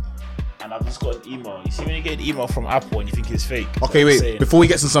 innit? And I've just got an email. You see when you get an email from Apple and you think it's fake? Okay, Like, wait. saying- Before we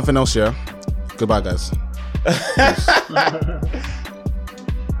get to something else, yeah. Goodbye, guys.